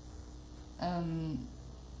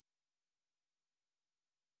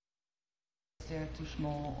 They're too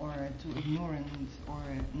small or too ignorant or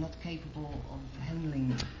not capable of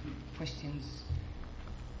handling questions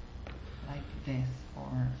like death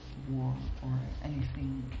or war or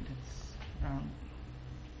anything that's around.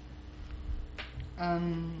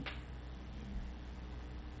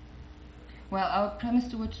 Well, our premise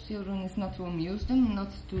towards children is not to amuse them,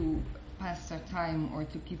 not to pass their time or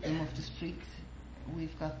to keep them off the street.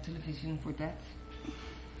 We've got television for that.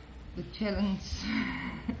 The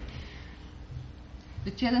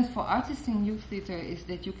challenge for artists in youth theatre is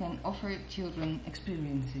that you can offer children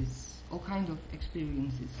experiences, all kinds of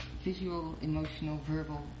experiences, visual, emotional,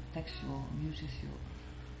 verbal, textual, musical,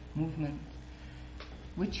 movement,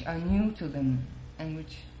 which are new to them and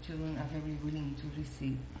which children are very willing to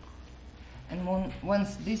receive. And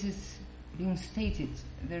once this is being stated,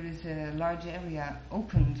 there is a large area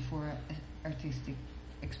opened for artistic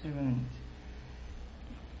experiment.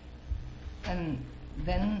 And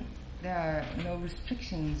then there are no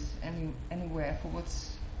restrictions anywhere for what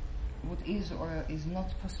is or is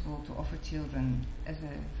not possible to offer children as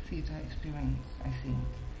a theatre experience, I think.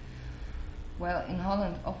 Well, in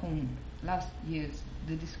Holland, often last years,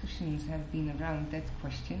 the discussions have been around that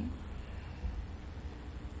question.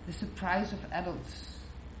 The surprise of adults,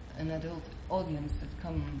 an adult audience that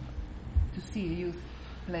come to see a youth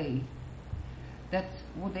play, that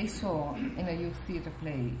what they saw in a youth theatre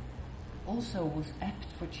play also was apt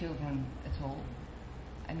for children at all.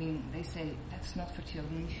 I mean, they say, that's not for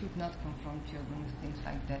children, you should not confront children with things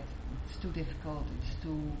like that. It's too difficult, it's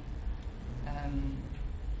too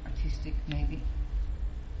artistic, maybe.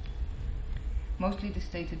 Mostly they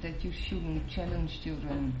stated that you shouldn't challenge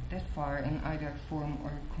children that far in either form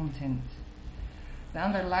or content. The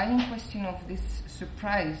underlying question of this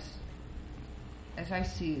surprise, as I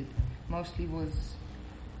see it, mostly was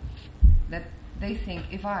that they think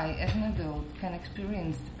if I, as an adult, can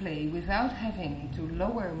experience the play without having to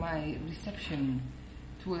lower my reception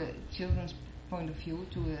to a children's point of view,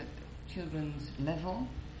 to a children's level,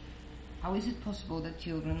 how is it possible that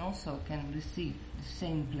children also can receive the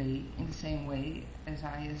same play in the same way as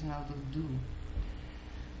I, as an adult, do?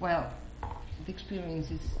 Well, the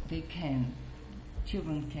experience is they can.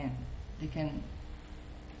 Children can. They can,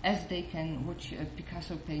 as they can watch a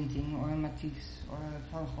Picasso painting or a Matisse or a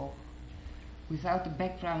Van Gogh, without the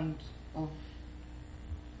background of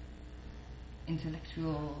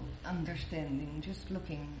intellectual understanding, just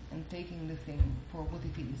looking and taking the thing for what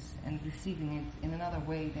it is and receiving it in another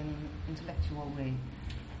way than an intellectual way.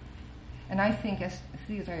 And I think as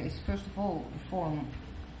theatre is first of all a form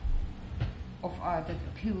of art that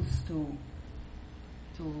appeals to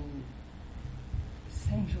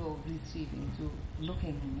sensual receiving, to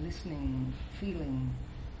looking, listening, feeling,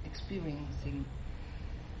 experiencing.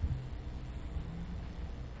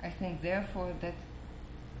 I think therefore that,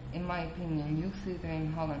 in my opinion, youth theatre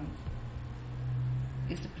in Holland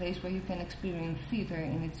is the place where you can experience theatre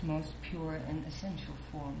in its most pure and essential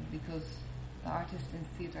form, because the artists in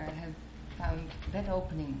theatre have found that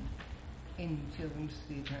opening in children's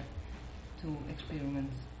theatre to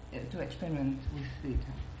experiment with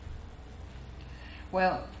theatre.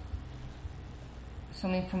 Well,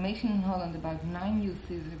 some information in Holland about 9 youth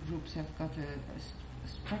theatre groups have got a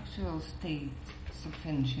structural state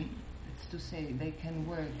subvention. That's to say they can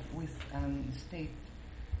work with state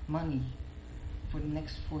money for the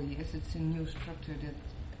next 4 years. It's a new structure that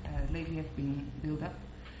lately have been built up.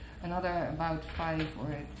 Another about 5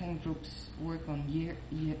 or 10 groups work on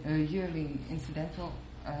yearly incidental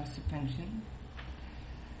subvention.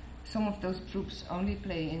 Some of those groups only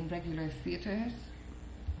play in regular theatres.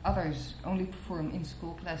 Others only perform in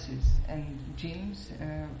school classes and gyms.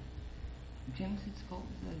 Gyms, it's called.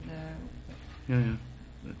 Yeah,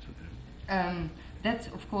 that's okay. That,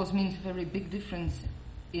 of course, means a very big difference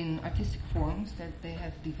in artistic forms that they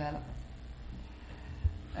have developed.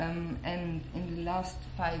 And in the last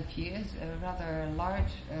 5 years, a rather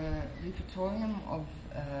large repertorium of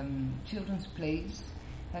children's plays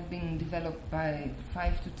have been developed by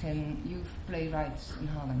 5 to 10 youth playwrights in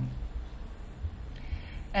Holland.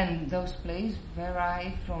 And those plays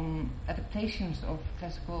vary from adaptations of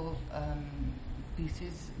classical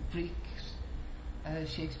pieces. Greek,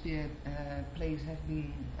 Shakespeare plays have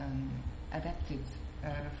been adapted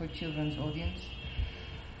for children's audience.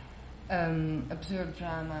 Absurd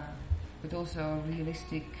drama, but also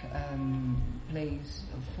realistic plays,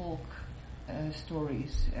 folk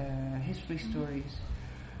stories, history stories,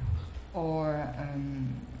 or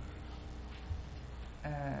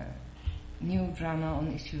new drama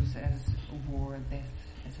on issues as war, death,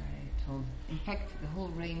 as I told. In fact, the whole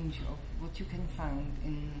range of what you can find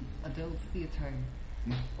in adult theatre,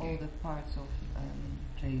 all the parts of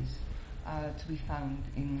plays, are to be found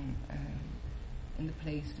in the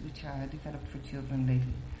plays which are developed for children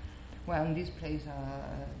lately. Well, and these plays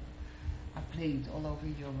are played all over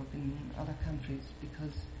Europe in other countries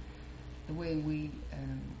because the way we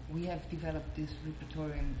have developed this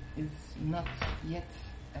repertorium is not yet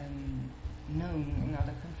known in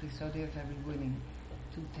other countries, so they're very willing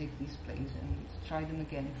to take these plays and try them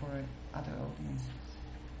again for other audiences.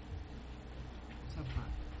 So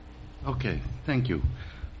far. Okay, thank you.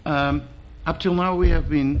 Up till now we have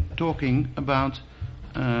been talking about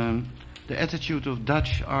the attitude of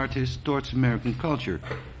Dutch artists towards American culture.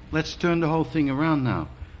 Let's turn the whole thing around now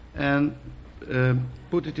and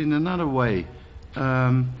put it in another way.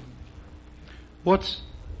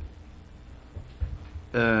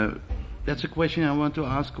 That's a question I want to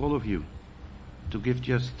ask all of you, to give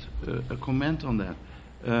just a comment on that.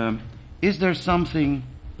 Is there something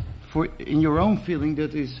in your own feeling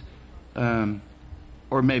that is,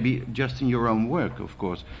 or maybe just in your own work, of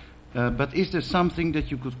course, but is there something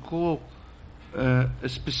that you could call a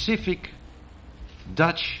specific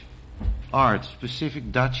Dutch art,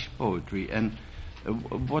 specific Dutch poetry, and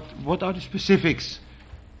what are the specifics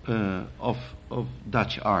of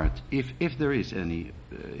Dutch art, if there is any?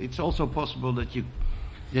 It's also possible that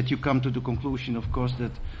you come to the conclusion, of course,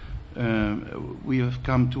 that we have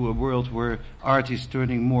come to a world where art is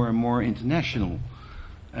turning more and more international,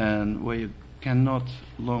 and where you cannot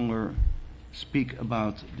longer speak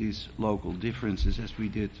about these local differences as we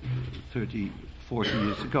did 30, 40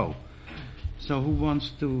 years ago. So who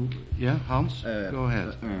wants to... Yeah, Hans, go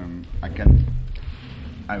ahead.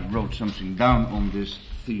 I wrote something down on this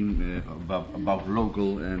theme about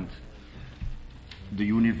local and the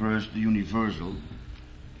universal,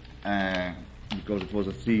 because it was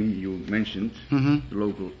a theme you mentioned. Mm-hmm. The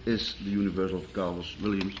local is the universal of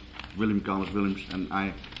William Carlos Williams, and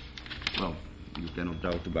you cannot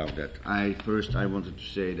doubt about that. I wanted to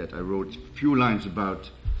say that I wrote a few lines about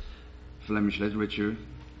Flemish literature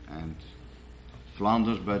and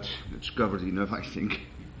Flanders, but it's covered enough, I think.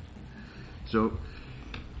 So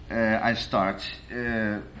I start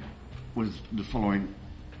with the following.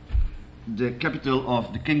 The capital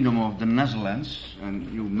of the Kingdom of the Netherlands,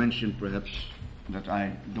 and you mentioned perhaps that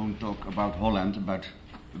I don't talk about Holland, but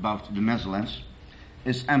about the Netherlands,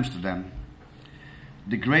 is Amsterdam.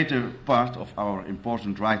 The greater part of our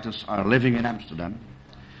important writers are living in Amsterdam,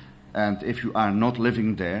 and if you are not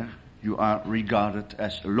living there, you are regarded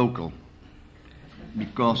as a local,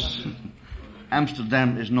 because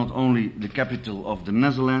Amsterdam is not only the capital of the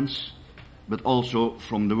Netherlands, but also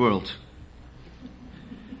from the world.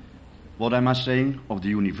 What am I saying? Of the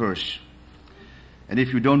universe. And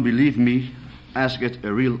if you don't believe me, ask it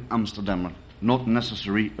a real Amsterdammer, not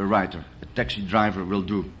necessarily a writer. A taxi driver will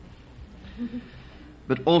do.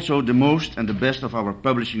 But also the most and the best of our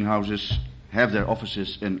publishing houses have their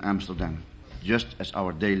offices in Amsterdam, just as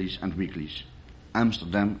our dailies and weeklies.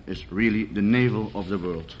 Amsterdam is really the navel of the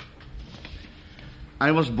world.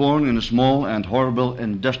 I was born in a small and horrible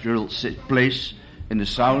industrial place in the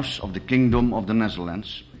south of the Kingdom of the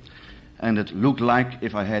Netherlands, and it looked like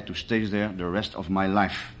if I had to stay there the rest of my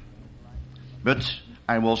life. But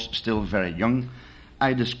I was still very young.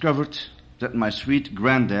 I discovered that my sweet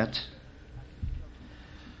granddad,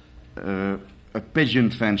 a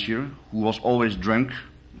pigeon fancier who was always drunk,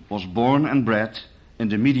 was born and bred in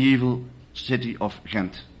the medieval city of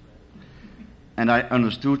Ghent. and I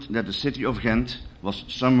understood that the city of Ghent was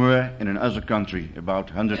somewhere in another country, about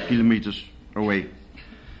 100 kilometers away.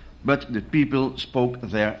 But the people spoke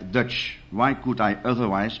their Dutch. Why could I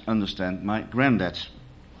otherwise understand my granddad?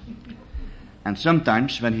 And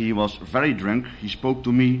sometimes, when he was very drunk, he spoke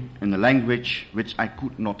to me in a language which I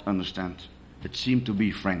could not understand. It seemed to be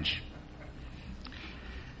French.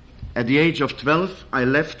 At the age of 12, I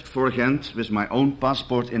left for Ghent with my own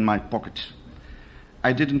passport in my pocket.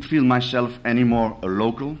 I didn't feel myself anymore a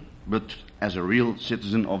local, but as a real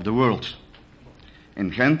citizen of the world. In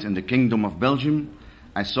Ghent, in the Kingdom of Belgium,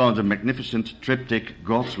 I saw the magnificent triptych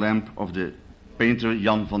God's Lamp of the painter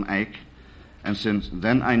Jan van Eyck, and since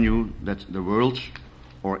then I knew that the world,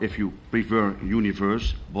 or if you prefer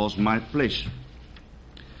universe, was my place.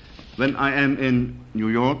 When I am in New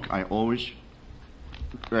York, I always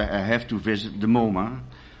have to visit the MoMA.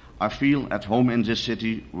 I feel at home in this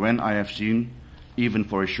city when I have seen, even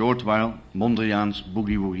for a short while, Mondriaan's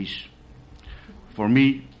boogie woogies. For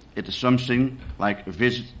me, it is something like a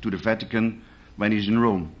visit to the Vatican when he's in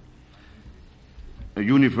Rome. A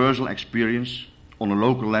universal experience on a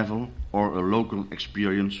local level, or a local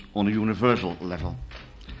experience on a universal level.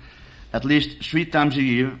 At least 3 times a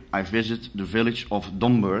year, I visit the village of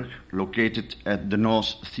Domburg, located at the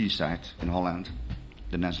North Seaside in Holland,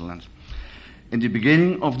 the Netherlands. In the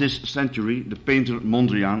beginning of this century, the painter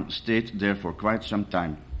Mondriaan stayed there for quite some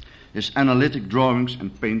time. His analytic drawings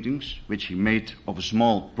and paintings, which he made of a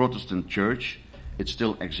small Protestant church, it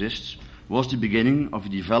still exists, was the beginning of a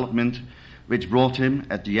development which brought him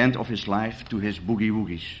at the end of his life to his boogie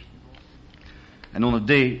woogies. And on the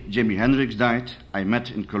day Jimi Hendrix died, I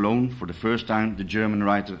met in Cologne for the first time the German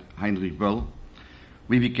writer Heinrich Böll.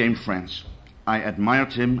 We became friends. I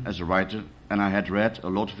admired him as a writer, and I had read a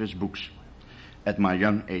lot of his books at my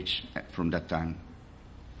young age from that time.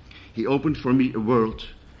 He opened for me a world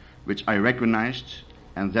which I recognized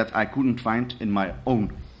and that I couldn't find in my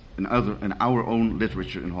own, in our own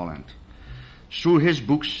literature in Holland. Through his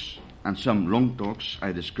books and some long talks,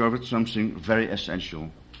 I discovered something very essential.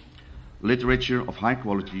 Literature of high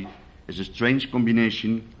quality is a strange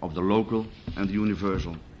combination of the local and the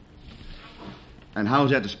universal. And how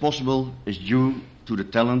that is possible is due to the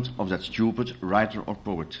talent of that stupid writer or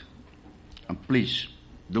poet. And please,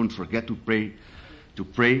 don't forget to pray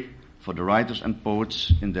for the writers and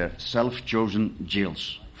poets in their self-chosen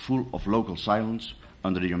jails, full of local silence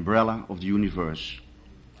under the umbrella of the universe.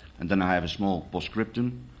 And then I have a small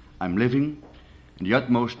postscriptum. I'm living in the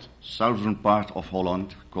utmost southern part of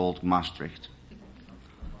Holland called Maastricht.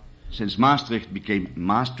 Since Maastricht became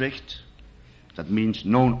Maastricht, that means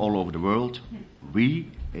known all over the world, we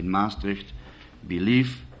in Maastricht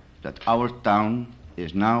believe that our town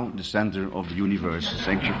is now the center of the universe.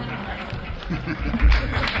 Thank you.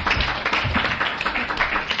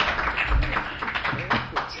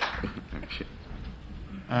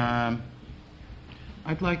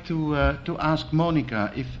 I'd like to ask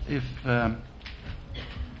Monika if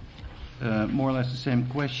more or less the same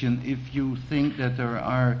question. If you think that there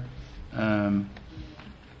are,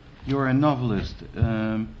 you're a novelist.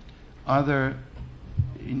 Are there,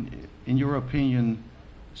 in your opinion,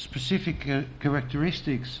 specific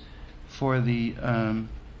characteristics for the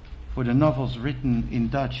novels written in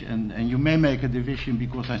Dutch? And you may make a division,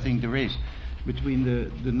 because I think there is, between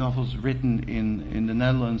the novels written in the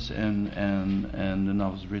Netherlands and the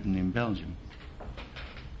novels written in Belgium.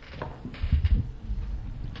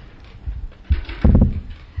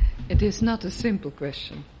 It is not a simple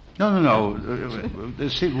question. No.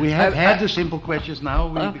 We have had the simple questions now.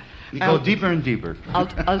 We go deeper and deeper.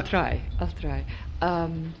 I'll try.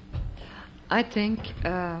 I think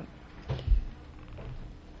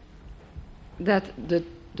that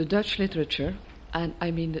the Dutch literature, and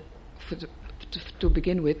I mean, to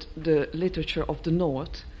begin with, the literature of the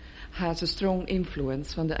North, has a strong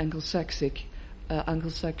influence from the Anglo-Saxon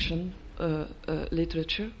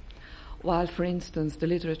literature, while, for instance, the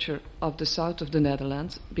literature of the south of the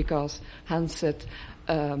Netherlands, because Hans said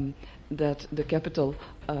that the capital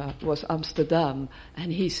was Amsterdam,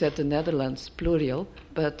 and he said the Netherlands, plural,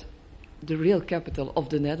 but the real capital of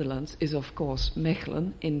the Netherlands is, of course,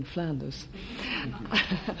 Mechelen in Flanders.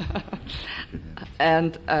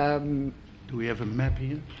 And do we have a map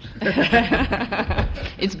here?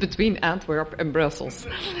 It's between Antwerp and Brussels.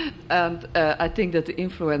 And I think that the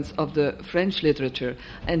influence of the French literature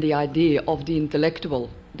and the idea of the intellectual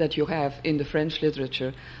that you have in the French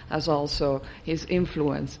literature has also his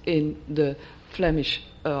influence in the Flemish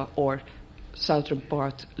or southern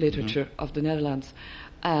part literature of the Netherlands.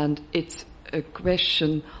 And it's a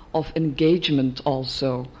question of engagement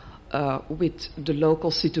also with the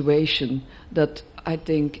local situation that I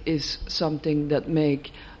think, is something that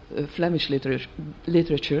make Flemish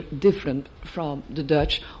literature different from the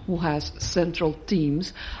Dutch, who has central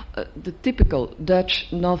themes. The typical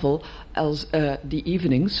Dutch novel als The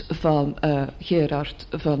Evenings van Gerard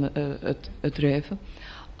van Rijnders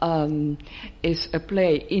is a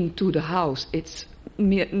play into the house. It's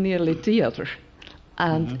nearly theater.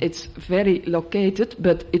 And it's very located,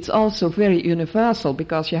 but it's also very universal,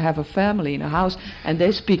 because you have a family in a house and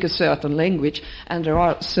they speak a certain language, and there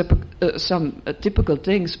are some typical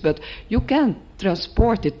things, but you can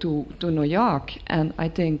transport it to New York, and I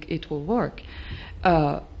think it will work.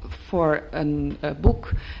 For a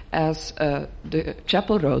book as the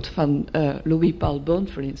Chapel Road van Louis Paul Bon,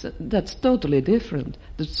 for instance, that's totally different.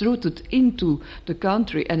 It's rooted into the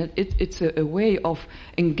country, and it's a way of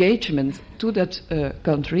engagement to that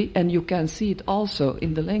country, and you can see it also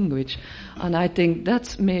in the language. And I think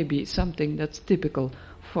that's maybe something that's typical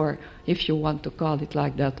for, if you want to call it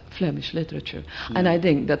like that, Flemish literature. And I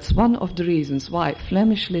think that's one of the reasons why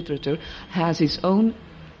Flemish literature has its own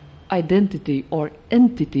identity or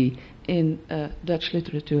entity in Dutch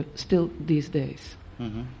literature still these days.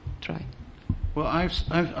 Try. Well,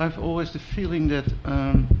 I've always the feeling that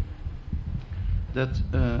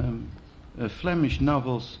Flemish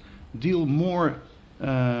novels deal more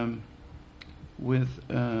with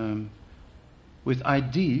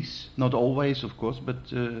ideas, not always, of course, but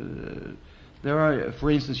there are, for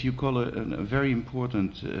instance, you call a very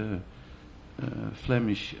important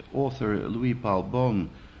Flemish author, Louis Paul Bon,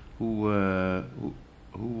 who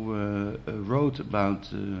wrote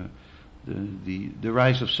about the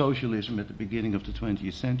rise of socialism at the beginning of the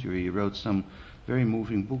 20th century. He wrote some very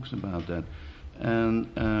moving books about that, and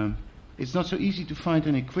it's not so easy to find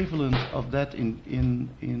an equivalent of that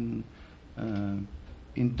in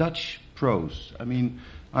Dutch prose. I mean,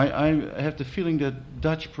 I have the feeling that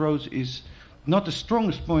Dutch prose is not the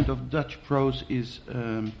strongest point of Dutch prose is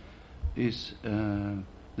the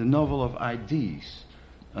novel of ideas.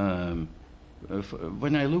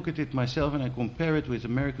 When I look at it myself and I compare it with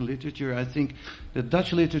American literature, I think that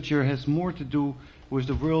Dutch literature has more to do with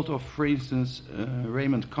the world of, for instance,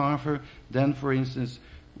 Raymond Carver than, for instance,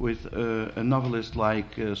 with a novelist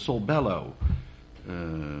like Saul Bellow,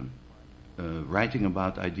 writing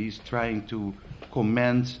about ideas, trying to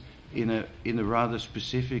comment in a rather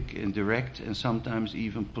specific and direct and sometimes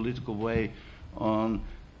even political way on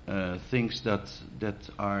things that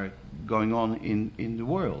are going on in the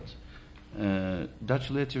world. Dutch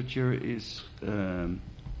literature is,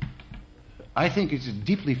 I think it's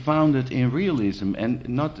deeply founded in realism, and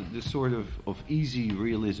not the sort of easy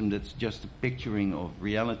realism that's just a picturing of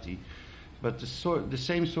reality, but the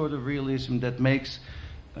same sort of realism that makes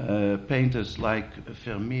painters like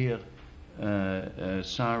Vermeer,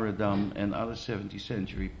 Saredam and other 17th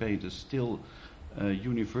century painters still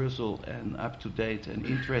universal and up-to-date and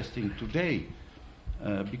interesting today,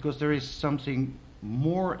 because there is something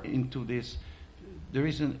more into this. There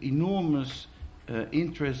is an enormous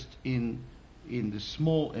interest in the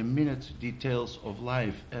small and minute details of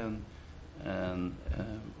life, and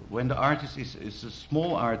when the artist is a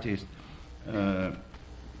small artist,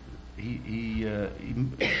 he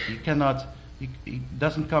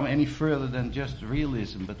doesn't come any further than just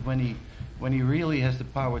realism. But when he really has the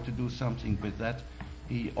power to do something with that,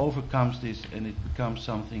 he overcomes this, and it becomes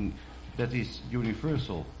something that is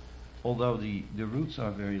universal, although the roots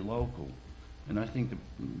are very local. And I think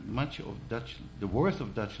the worth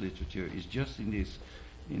of Dutch literature is just in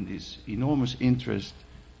this enormous interest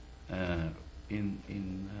in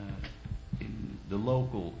the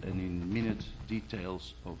local and in minute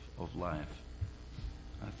details of life,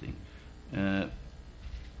 I think.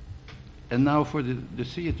 And now for the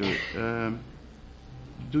theater,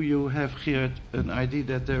 do you have, Gerrit, an idea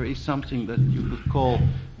that there is something that you could call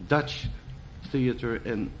Dutch theater,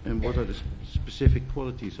 and what are the specific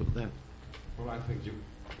qualities of that? Well, I think you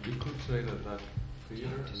could say that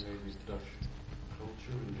theater, and maybe Dutch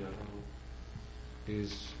culture in general,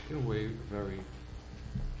 is in a way very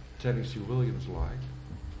Tennessee Williams-like,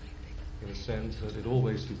 in a sense that it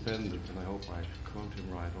always depended, and I hope I quote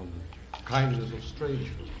him right, on the kindness of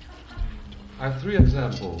strangers. I have three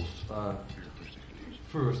examples.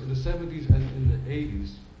 First, in the 70s and in the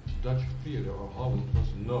 80s, Dutch theater, or Holland,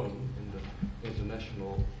 was known in the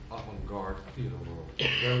international avant-garde theater world,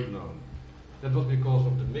 very known. That was because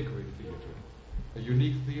of the Mickery Theater, a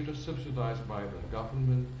unique theater subsidized by the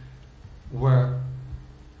government, where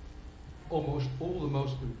almost all the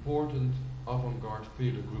most important avant-garde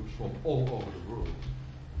theater groups from all over the world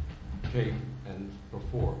came and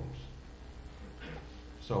performed.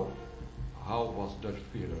 So, how was Dutch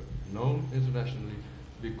theater known internationally?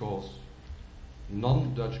 Because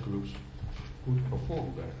non-Dutch groups could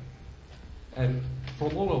perform there. And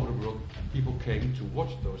from all over the world, people came to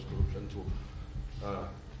watch those groups and to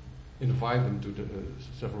invite them to the,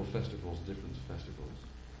 several festivals, different festivals.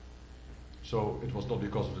 So it was not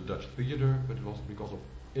because of the Dutch theater, but it was because of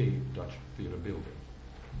a Dutch theater building.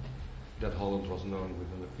 That Holland was known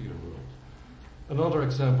within the theater world. Another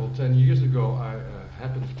example, 10 years ago, I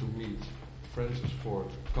happened to meet Francis Ford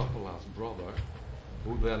Coppola's brother,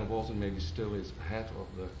 who then was and maybe still is head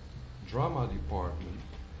of the drama department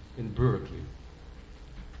in Berkeley.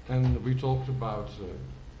 And we talked about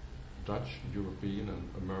Dutch, European and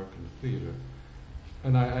American theater.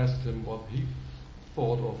 And I asked him what he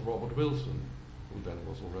thought of Robert Wilson, who then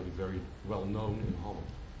was already very well known in Holland.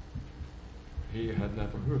 He had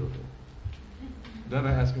never heard of him. Then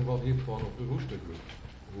I asked him what he thought of the Rooster Group,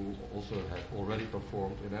 who also had already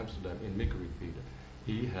performed in Amsterdam in Mickery Theater.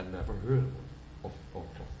 He had never heard of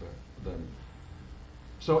them.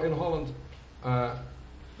 So in Holland,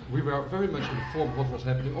 we were very much informed what was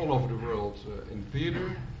happening all over the world in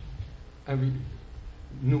theater, and we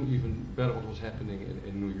knew even better what was happening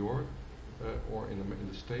in New York or in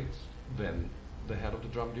the States than the head of the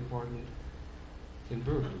drama department in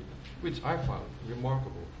Berkeley, which I found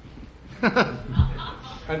remarkable.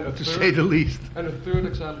 And to say the least. And a third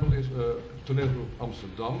example is Toneelgroep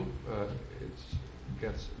Amsterdam. It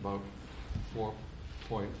gets about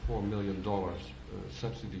 $4.4 million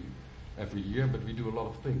subsidy every year, but we do a lot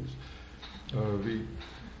of things. We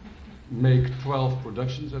make 12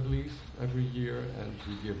 productions at least every year, and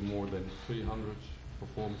we give more than 300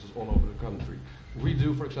 performances all over the country. We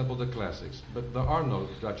do, for example, the classics, but there are no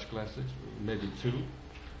Dutch classics, maybe two.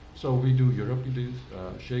 So we do Euripides,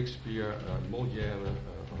 Shakespeare, Molière,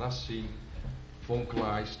 Racine, von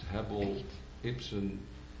Kleist, Hebbel, Ibsen.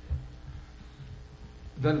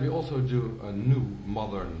 Then we also do new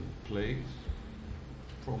modern plays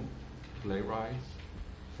from playwrights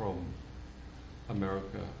from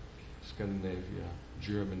America, Scandinavia,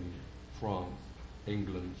 Germany, France,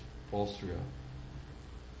 England, Austria.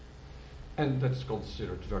 And that's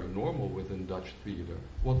considered very normal within Dutch theater.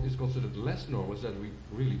 What is considered less normal is that we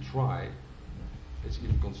really try, it's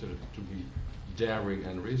even considered to be daring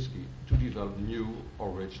and risky, to develop new,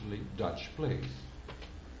 originally Dutch plays.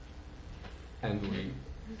 And we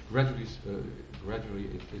gradually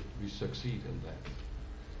we succeed in that.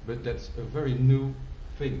 But that's a very new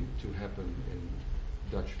thing to happen in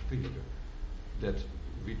Dutch theater, that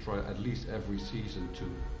we try at least every season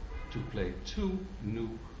to play two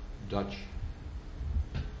new Dutch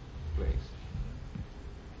plays.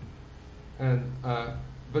 And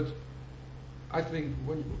but I think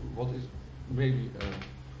what is maybe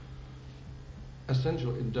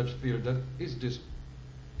essential in Dutch theater, that is this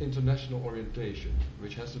international orientation,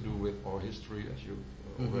 which has to do with our history, as you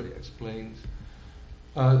already explained.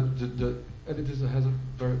 And it has a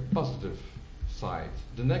very positive side.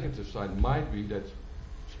 The negative side might be that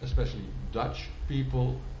especially Dutch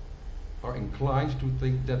people are inclined to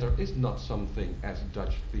think that there is not something as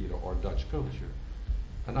Dutch theater or Dutch culture.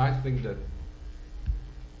 And I think that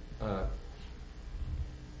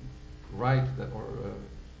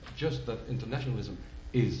just that internationalism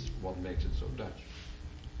is what makes it so Dutch.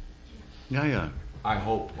 Yeah. I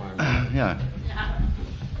hope I'm right. Yeah.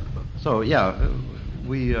 So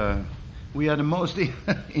we are the most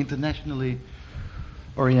internationally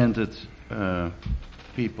oriented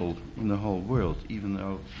people in the whole world, even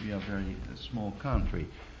though we are a very small country.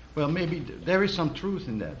 Well, maybe there is some truth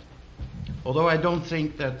in that. Although I don't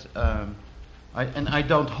think that, I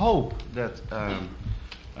don't hope that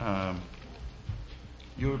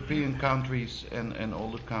European countries and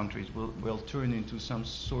all the countries will turn into some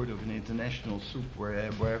sort of an international soup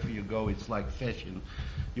where wherever you go it's like fashion.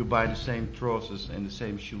 You buy the same trousers and the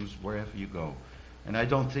same shoes wherever you go. And I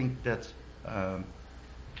don't think that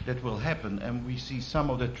that will happen. And we see some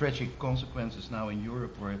of the tragic consequences now in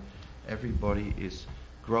Europe where everybody is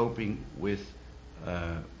groping with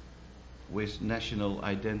national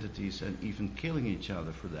identities and even killing each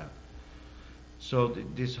other for that. So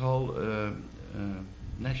this whole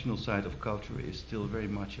national side of culture is still very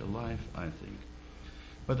much alive, I think.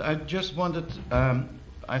 But I just wanted,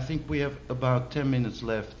 I think we have about 10 minutes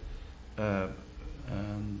left, and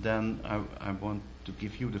then I want to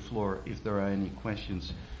give you the floor if there are any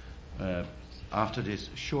questions after this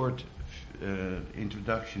short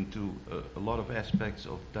introduction to a lot of aspects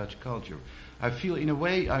of Dutch culture. I feel, in a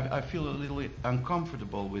way, I feel a little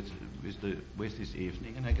uncomfortable with this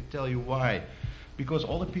evening, and I can tell you why. Because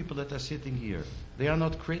all the people that are sitting here, they are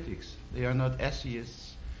not critics, they are not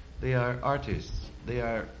essayists, they are artists. They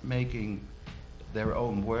are making their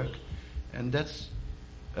own work, and that's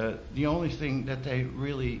the only thing that they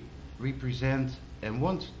really represent and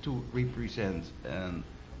want to represent, and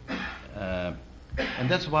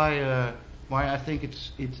that's why I think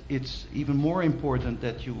it's even more important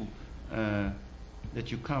that you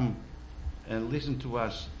come and listen to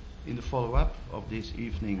us in the follow-up of this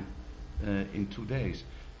evening in 2 days,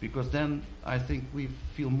 because then I think we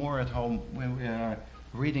feel more at home when we are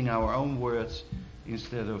reading our own words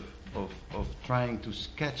instead of trying to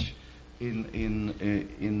sketch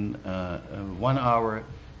in 1 hour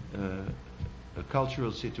a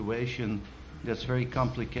cultural situation that's very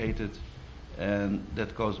complicated and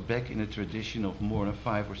that goes back in a tradition of more than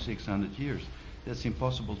 500 or 600 years. That's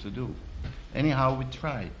impossible to do. Anyhow, we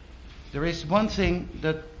try. There is one thing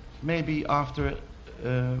that maybe after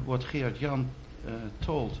what Gerardjan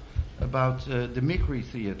told about the Mickery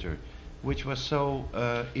Theatre, which was so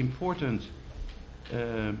important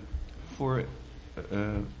for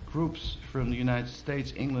groups from the United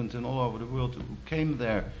States, England, and all over the world who came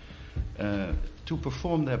there to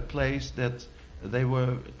perform their plays, that they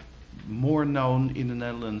were more known in the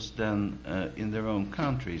Netherlands than in their own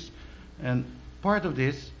countries. And part of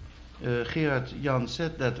this, Gerardjan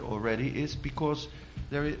said that already, is because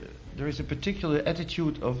there is a particular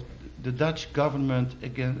attitude of the Dutch government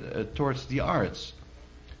towards the arts,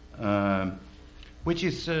 which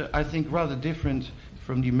is, I think, rather different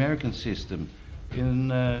from the American system.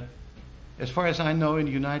 As far as I know, in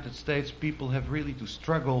the United States, people have really to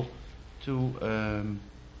struggle to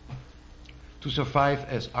survive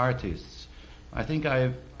as artists. I think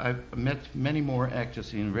I've met many more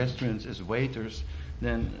actors in restaurants as waiters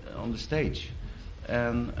than on the stage.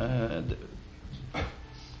 And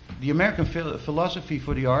the American philosophy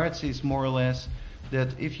for the arts is more or less that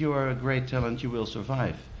if you are a great talent, you will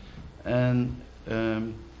survive. And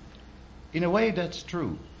in a way, that's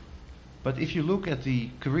true. But if you look at the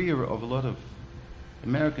career of a lot of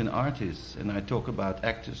American artists, and I talk about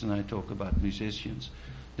actors and I talk about musicians,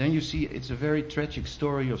 then you see it's a very tragic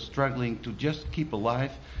story of struggling to just keep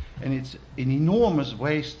alive, and it's an enormous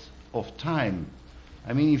waste of time.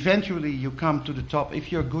 I mean, eventually you come to the top.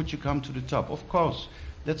 If you're good, you come to the top. Of course,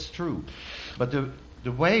 that's true. But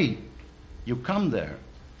the way you come there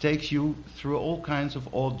takes you through all kinds of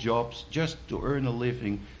odd jobs just to earn a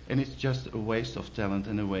living, and it's just a waste of talent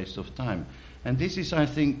and a waste of time. And this is, I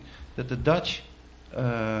think, that the Dutch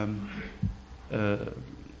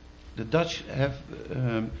have.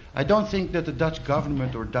 I don't think that the Dutch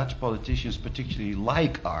government or Dutch politicians particularly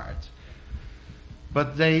like art,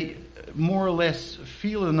 but they more or less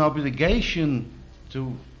feel an obligation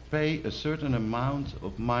to pay a certain amount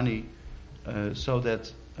of money so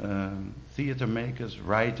that theater makers,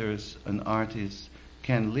 writers, and artists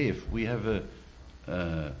can live. We have a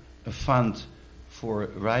fund for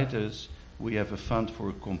writers. We have a fund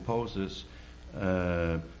for composers.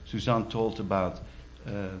 Suzanne told about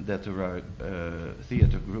that there are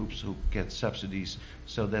theater groups who get subsidies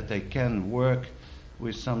so that they can work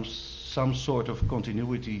with some sort of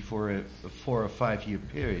continuity for a 4 or 5 year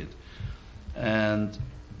period. And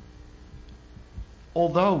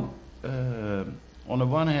although on the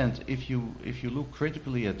one hand, if you look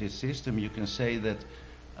critically at this system, you can say that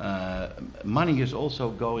money is also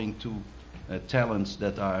going to talents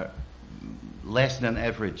that are less than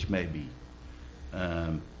average, maybe.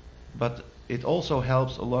 But it also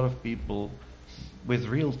helps a lot of people with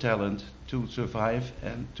real talent to survive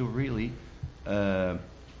and to really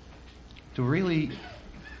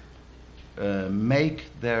make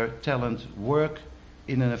their talent work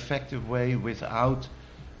in an effective way without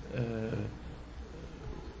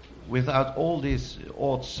all these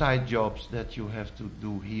odd side jobs that you have to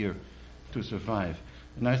do here to survive.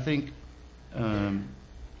 And I think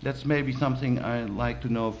that's maybe something I'd like to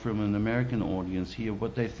know from an American audience here,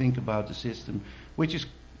 what they think about the system, which is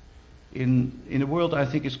in the world, I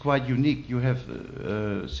think, is quite unique. You have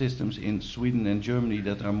systems in Sweden and Germany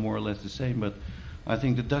that are more or less the same, but I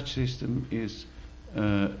think the Dutch system is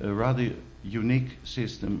a rather unique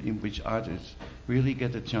system in which artists really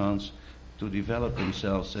get a chance to develop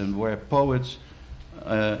themselves, and where poets,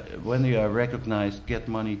 when they are recognized, get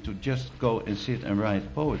money to just go and sit and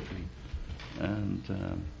write poetry. And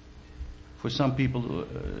for some people,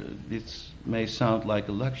 this may sound like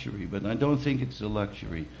a luxury, but I don't think it's a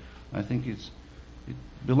luxury. I think it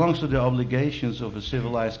belongs to the obligations of a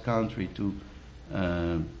civilized country to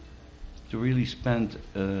really spend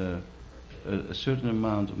a certain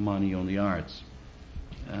amount of money on the arts.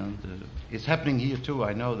 And it's happening here too,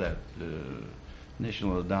 I know that. The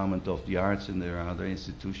National Endowment of the Arts, and there are other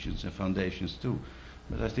institutions and foundations too.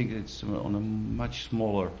 But I think it's on a much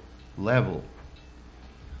smaller level.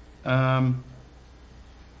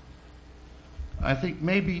 I think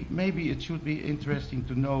maybe it should be interesting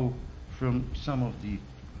to know from some of the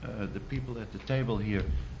people at the table here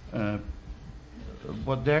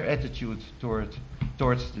what their attitude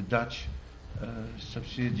towards the Dutch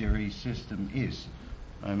subsidiary system is.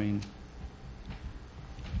 I mean,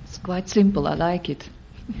 It's quite simple. I like it.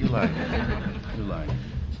 you like it. You like it.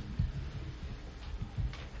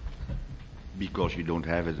 Because you don't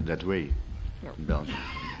have it that way in Belgium.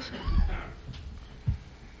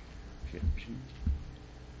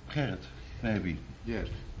 Gerrit, maybe. Yes.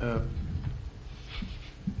 What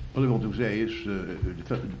I want to say is,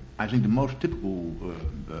 I think the most typical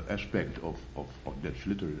aspect of Dutch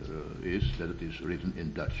literature is that it is written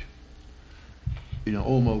in Dutch, in an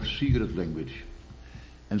almost secret language,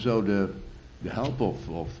 and so the help of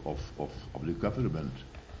the government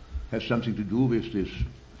has something to do with this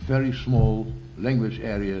very small language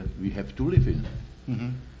area we have to live in. Mm-hmm.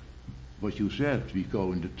 What you said, we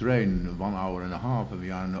go in the train 1 hour and a half and we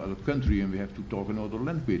are in another country and we have to talk another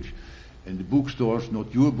language. In the bookstores,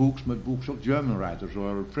 not your books, but books of German writers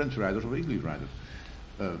or French writers or English writers.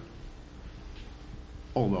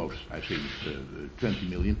 Almost, I think, 20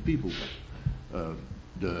 million people.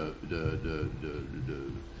 The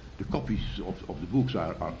copies of the books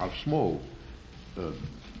are small,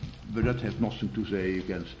 but that has nothing to say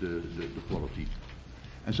against the quality.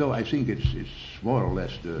 And so I think it's more or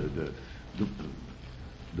less the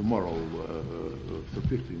moral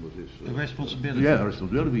verplichting of this. The responsibility. Yeah, the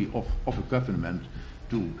responsibility of a government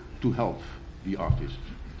to help the artists.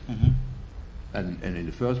 Mm-hmm. And in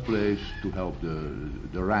the first place to help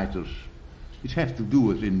the writers. It has to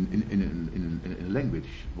do it in a language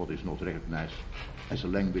what is not recognized as a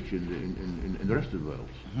language in the rest of the world.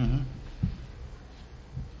 Mm-hmm.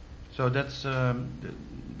 So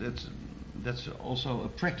that's also a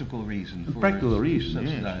practical reason for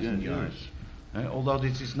subsidizing the arts. Although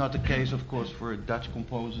this is not the case, of course, for Dutch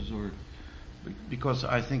composers, or because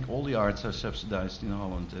I think all the arts are subsidized in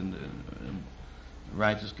Holland, and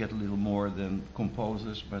writers get a little more than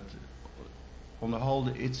composers. But on the whole,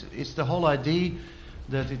 it's the whole idea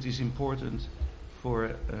that it is important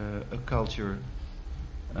for a culture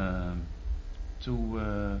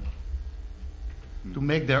to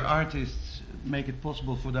make their artists, make it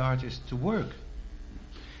possible for the artists to work.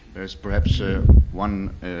 There's perhaps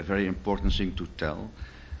one very important thing to tell.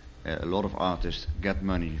 A lot of artists get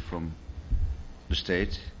money from the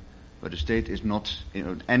state, but the state is not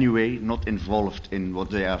in any way not involved in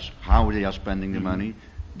how they are spending the money.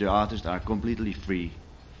 The artists are completely free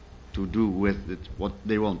to do with it what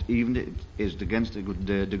they want, even if it is against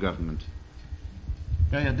the government.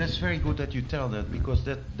 Yeah, that's very good that you tell that, because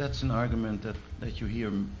that's an argument that you hear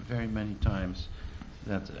very many times.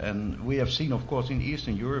 And we have seen, of course, in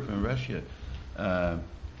Eastern Europe and Russia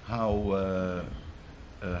how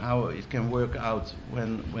it can work out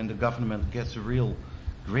when the government gets a real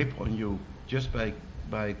grip on you just by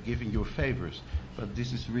giving you favors. But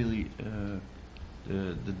this is really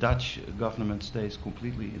the Dutch government stays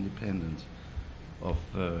completely independent of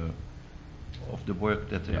the work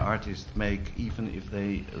that the artists make, even if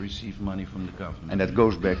they receive money from the government. And that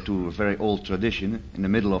goes back to a very old tradition. In the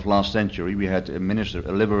middle of last century, we had a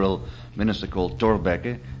liberal minister called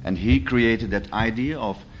Thorbecke, and he created that idea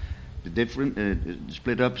of the different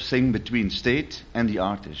split up thing between state and the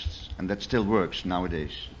artists, and that still works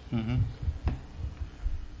nowadays. Mm-hmm.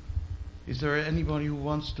 Is there anybody who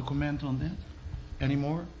wants to comment on that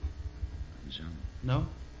anymore? No?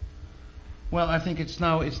 Well, I think it's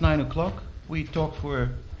 9 o'clock. We talked for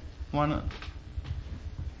 1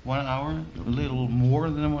 hour, a little more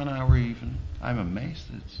than 1 hour even. I'm amazed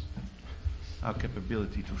at our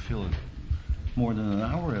capability to fill it more than an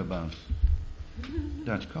hour about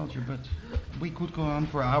Dutch culture, but we could go on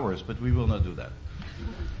for hours, but we will not do that.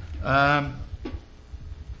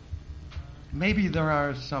 Maybe there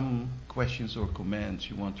are some questions or comments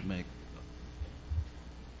you want to make.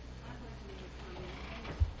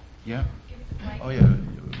 Yeah? Oh yeah,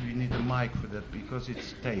 we need a mic for that because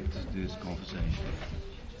it's taped, this conversation.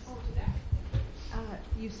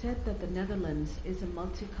 You said that the Netherlands is a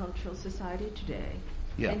multicultural society today.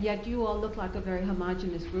 Yeah. And yet you all look like a very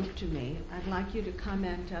homogeneous group to me. I'd like you to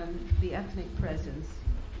comment on the ethnic presence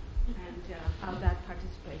and how that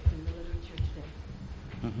participates in the literature today.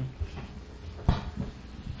 Mm-hmm.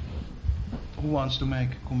 Who wants to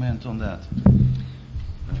make a comment on that?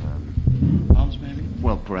 Hans, maybe?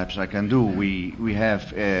 Well, perhaps I can do. We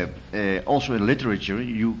have also in literature,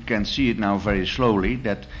 you can see it now very slowly,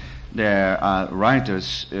 that there are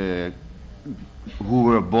writers who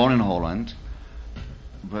were born in Holland,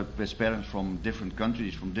 but with parents from different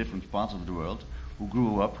countries, from different parts of the world, who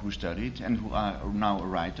grew up, who studied, and who are now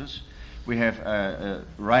writers. We have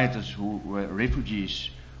writers who were refugees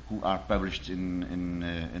who are published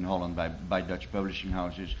in Holland by Dutch publishing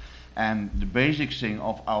houses. And the basic thing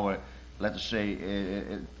of our, let us say,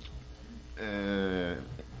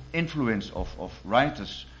 influence of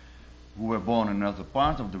writers who were born in another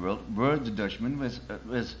part of the world were the Dutchmen with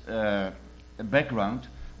a background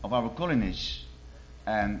of our colonies.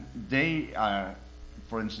 And they are,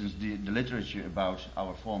 for instance, the literature about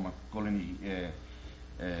our former colony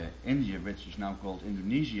India, which is now called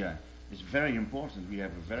Indonesia, is very important. We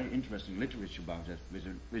have a very interesting literature about that with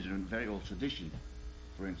a very old tradition,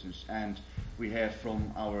 for instance. And we have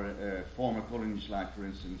from our former colonies, like for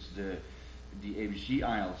instance the ABC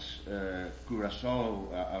Isles,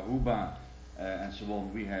 Curaçao, Aruba, and so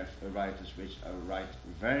on. We have writers which write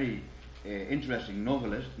very interesting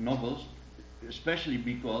novels, especially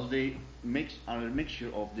because they are a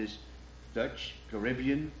mixture of this Dutch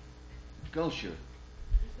Caribbean culture.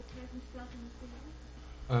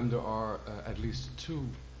 There are at least 2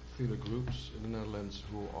 theatre groups in the Netherlands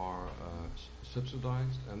who are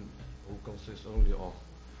subsidized and who consist only of,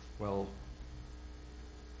 well,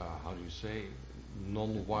 how do you say,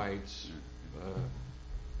 non-white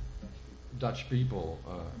Dutch people,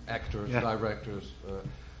 actors, directors,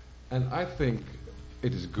 and I think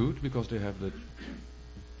it is good because they have the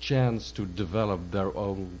chance to develop their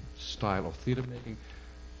own style of theatre making.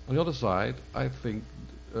 On the other side, I think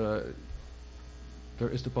there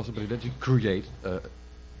is the possibility that you create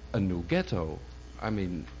a new ghetto. I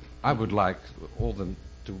mean, I would like all them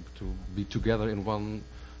to be together in one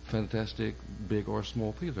fantastic big or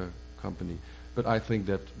small theatre company, but I think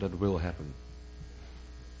that will happen.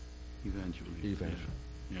 Eventually.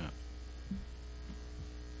 Yeah.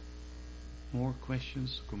 More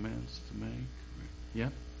questions, comments to make? Yeah?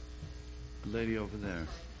 The lady over there.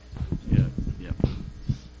 Yeah.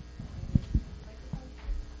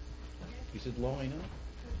 Is it low enough?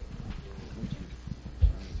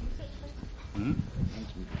 Hmm?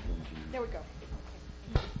 There we go.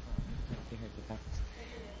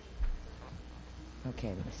 Okay,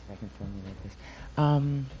 let me see if I can formulate this.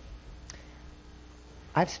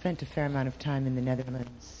 I've spent a fair amount of time in the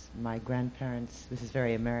Netherlands. My grandparents, this is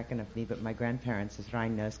very American of me, but my grandparents, as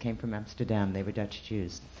Rijn knows, came from Amsterdam. They were Dutch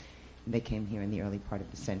Jews. They came here in the early part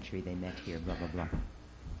of the century. They met here, blah, blah, blah.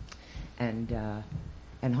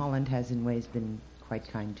 And Holland has in ways been quite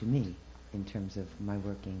kind to me in terms of my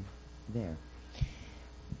working there.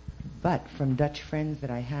 But from Dutch friends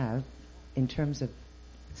that I have, in terms of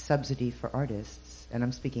subsidy for artists, and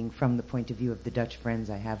I'm speaking from the point of view of the Dutch friends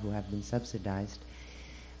I have who have been subsidized,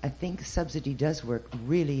 I think subsidy does work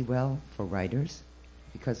really well for writers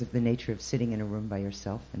because of the nature of sitting in a room by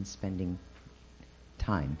yourself and spending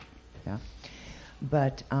time. Yeah?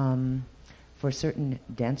 But for certain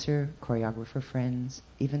dancer, choreographer friends,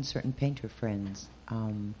 even certain painter friends,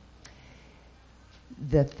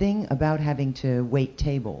 the thing about having to wait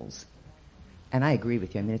tables, and I agree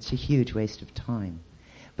with you, I mean, it's a huge waste of time.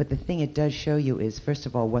 But the thing it does show you is, first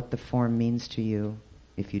of all, what the form means to you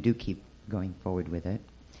if you do keep going forward with it.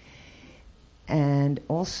 And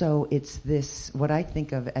also, it's this, what I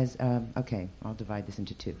think of as, okay, I'll divide this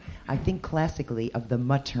into 2. I think classically of the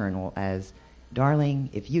maternal as, darling,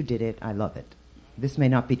 if you did it, I love it. This may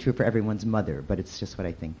not be true for everyone's mother, but it's just what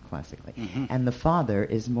I think classically. Mm-hmm. And the father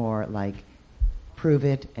is more like, prove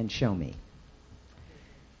it and show me.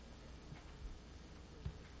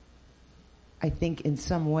 I think in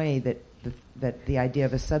some way that the idea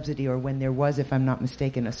of a subsidy, or when there was, if I'm not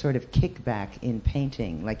mistaken, a sort of kickback in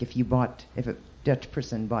painting, like if a Dutch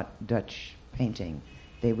person bought Dutch painting,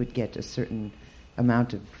 they would get a certain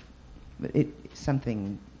amount of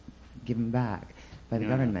something given back by the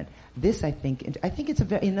government. This, I think it's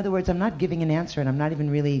in other words, I'm not giving an answer, and I'm not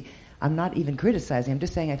even criticizing. I'm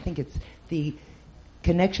just saying I think it's the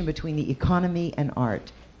connection between the economy and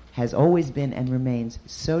art has always been and remains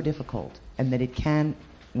so difficult, and that it can,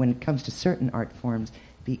 when it comes to certain art forms,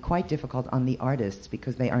 be quite difficult on the artists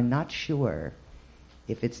because they are not sure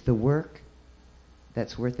if it's the work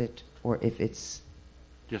that's worth it or if it's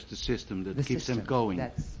just the system that keeps them going.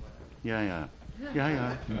 Yeah.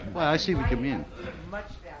 Well, I see what you mean. Much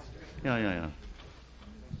faster. Yeah.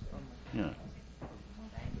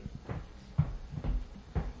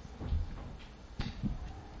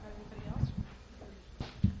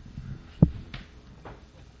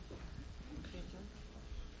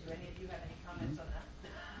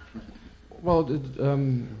 Well,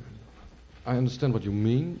 I understand what you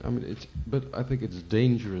mean. I mean, but I think it's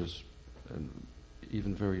dangerous and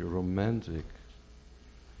even very romantic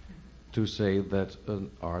to say that an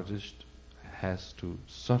artist has to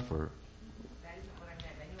suffer. That isn't what I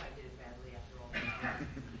meant. I knew I did it badly after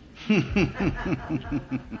all.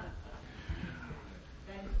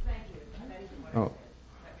 Oh,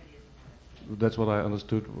 that's what I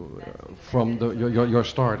understood from your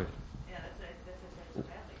start. Yeah, that's a bad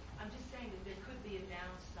thing. I'm just saying that there could be a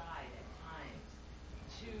downside at times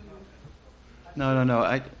to.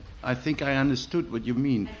 No. I think I understood what you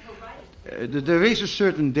mean. There is a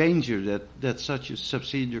certain danger that such a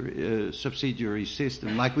subsidiary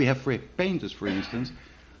system, like we have for painters, for instance,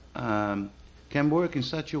 can work in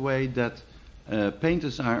such a way that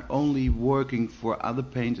painters are only working for other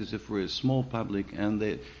painters if we're a small public, and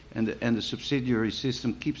the subsidiary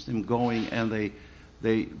system keeps them going, and they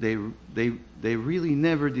really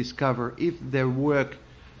never discover if their work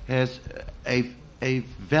has a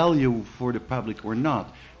value for the public or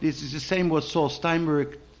not. This is the same what Saul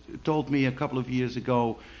Steinberg told me a couple of years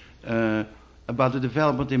ago about the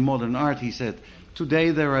development in modern art. He said, today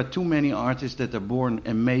there are too many artists that are born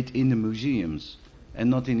and made in the museums and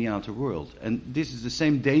not in the outer world. And this is the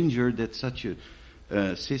same danger that such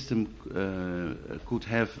a system could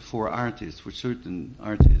have for artists, for certain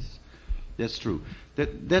artists. That's true.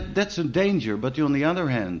 That's a danger, but on the other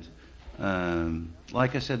hand,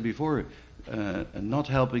 like I said before, not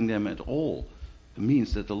helping them at all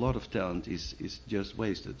means that a lot of talent is just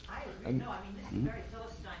wasted. I agree. No, I mean, this is a very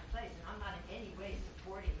Philistine place, and I'm not in any way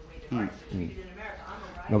supporting the way the arts are treated in America. I'm a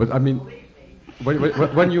writer. No, but I mean,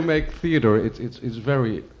 when you make theater, it's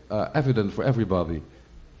very evident for everybody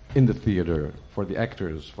in the theater, for the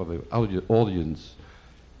actors, for the audience.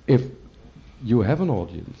 If you have an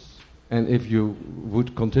audience, and if you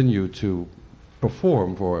would continue to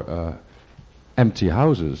perform for empty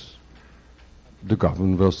houses, the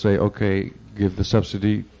government will say, okay, give the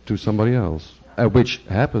subsidy to somebody else, which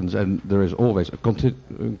happens, and there is always a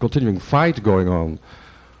continuing fight going on.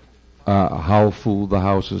 How full the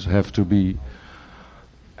houses have to be,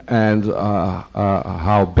 and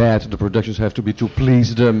how bad the productions have to be to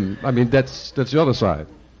please them. I mean, that's the other side.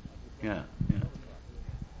 Yeah.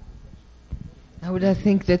 I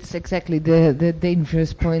think that's exactly the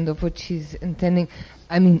dangerous point of what she's intending.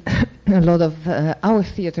 I mean, a lot of our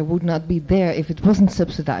theater would not be there if it wasn't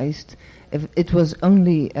subsidized, if it was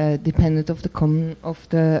only dependent of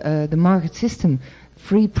the market system.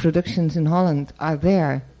 Free productions in Holland are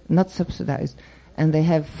there, not subsidized, and they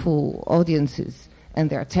have full audiences, and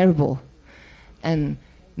they are terrible. And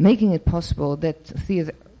making it possible that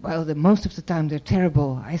theater, well, most of the time they're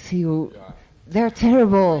terrible. I see you, they're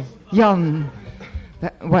terrible, Jan.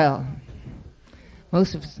 Well,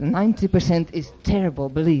 most of 90% is terrible,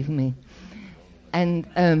 believe me. And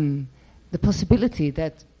the possibility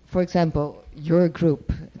that, for example, your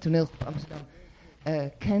group, Toneelgroep Amsterdam,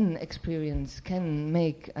 can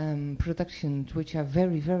make productions which are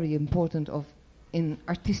very, very important in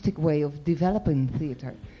artistic way of developing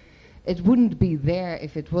theater. It wouldn't be there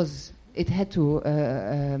if it had to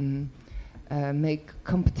make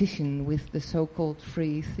competition with the so-called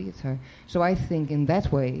free theater. So I think in that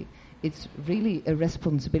way, it's really a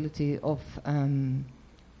responsibility of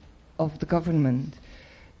the government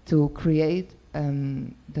to create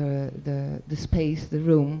the space, the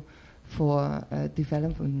room for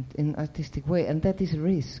development in artistic way, and that is a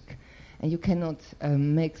risk, and you cannot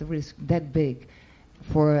make the risk that big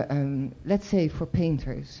for, let's say, for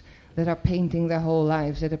painters that are painting their whole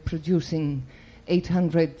lives, that are producing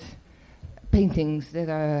 800 paintings that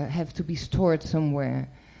have to be stored somewhere.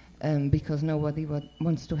 Because nobody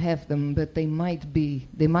wants to have them, but they might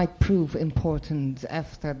prove important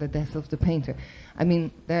after the death of the painter. I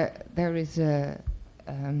mean, there is a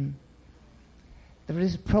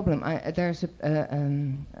problem. There's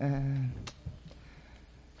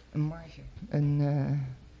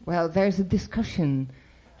there's a discussion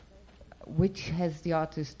which has the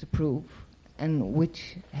artist to prove and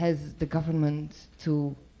which has the government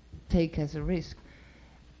to take as a risk.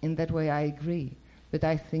 In that way, I agree. But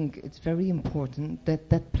I think it's very important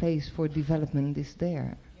that place for development is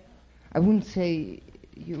there. I wouldn't say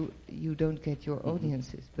you don't get your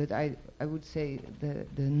audiences, but I would say the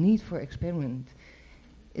need for experiment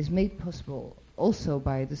is made possible also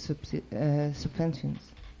by the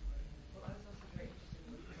subventions. Well, I was also very interested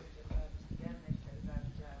in what Bernlef said about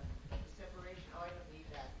the separation, I don't believe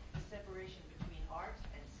that, the separation between art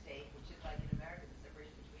and state, which is like in America, the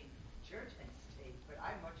separation between church and state, but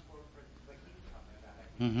I'm much more for what he's talking about.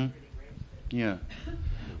 I think it's really great. Yeah.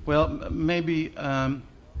 Well, maybe I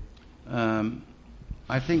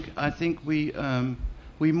think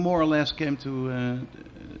we more or less came to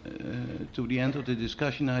the end of the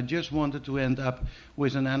discussion. I just wanted to end up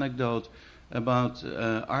with an anecdote about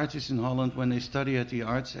artists in Holland when they study at the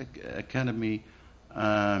Arts Academy.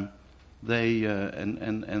 They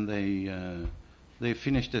they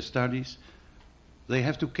finish their studies. They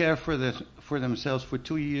have to care for themselves for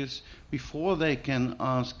 2 years before they can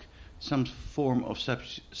ask some form of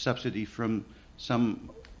subsidy from some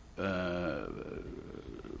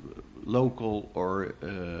local or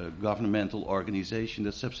governmental organization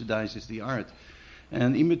that subsidizes the art.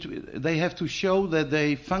 And they have to show that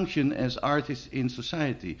they function as artists in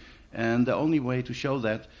society. And the only way to show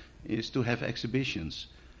that is to have exhibitions.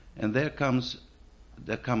 And there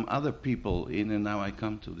come other people in, and now I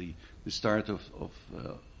come to the start of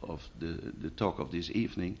the talk of this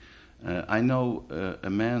evening. I know a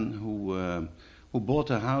man who bought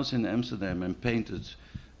a house in Amsterdam and painted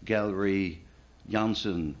Gallery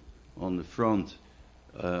Janssen on the front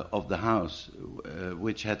of the house,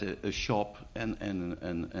 which had a shop and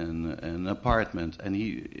an apartment, and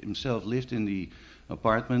he himself lived in the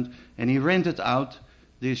apartment, and he rented out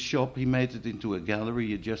this shop. He made it into a gallery.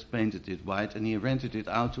 He just painted it white, and he rented it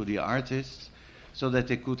out to the artists so that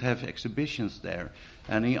they could have exhibitions there.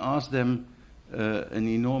 And he asked them an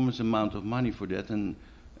enormous amount of money for that, and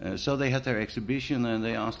so they had their exhibition, and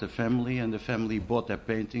they asked the family, and the family bought their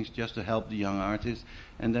paintings just to help the young artists.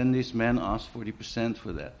 And then this man asked 40%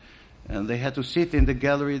 for that, and they had to sit in the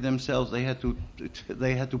gallery themselves. They had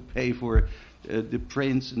to pay for the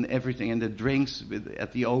prints and everything, and the drinks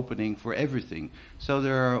at the opening, for everything. So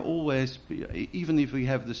there are always, even if we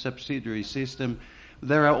have the subsidiary system,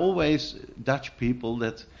 there are always Dutch people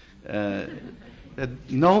that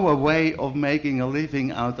know a way of making a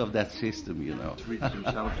living out of that system, you know.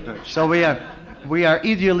 So we are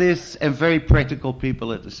idealists and very practical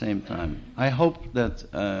people at the same time. I hope that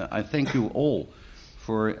I thank you all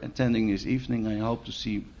for attending this evening. I hope to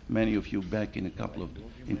see many of you back in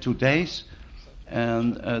 2 days.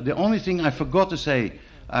 And the only thing I forgot to say,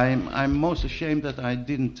 I'm most ashamed that I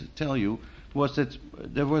didn't tell you, was that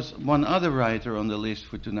there was one other writer on the list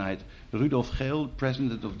for tonight, Rudolf Geel,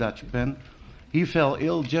 president of Dutch Pen. He fell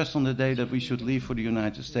ill just on the day that we should leave for the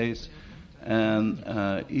United States, and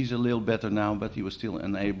he's a little better now, but he was still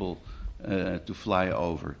unable to fly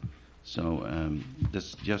over. So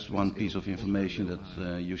that's just one piece of information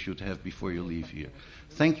that you should have before you leave here.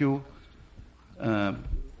 Thank you.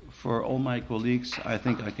 For all my colleagues, I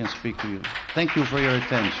think I can speak to you. Thank you for your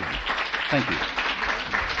attention. Thank you.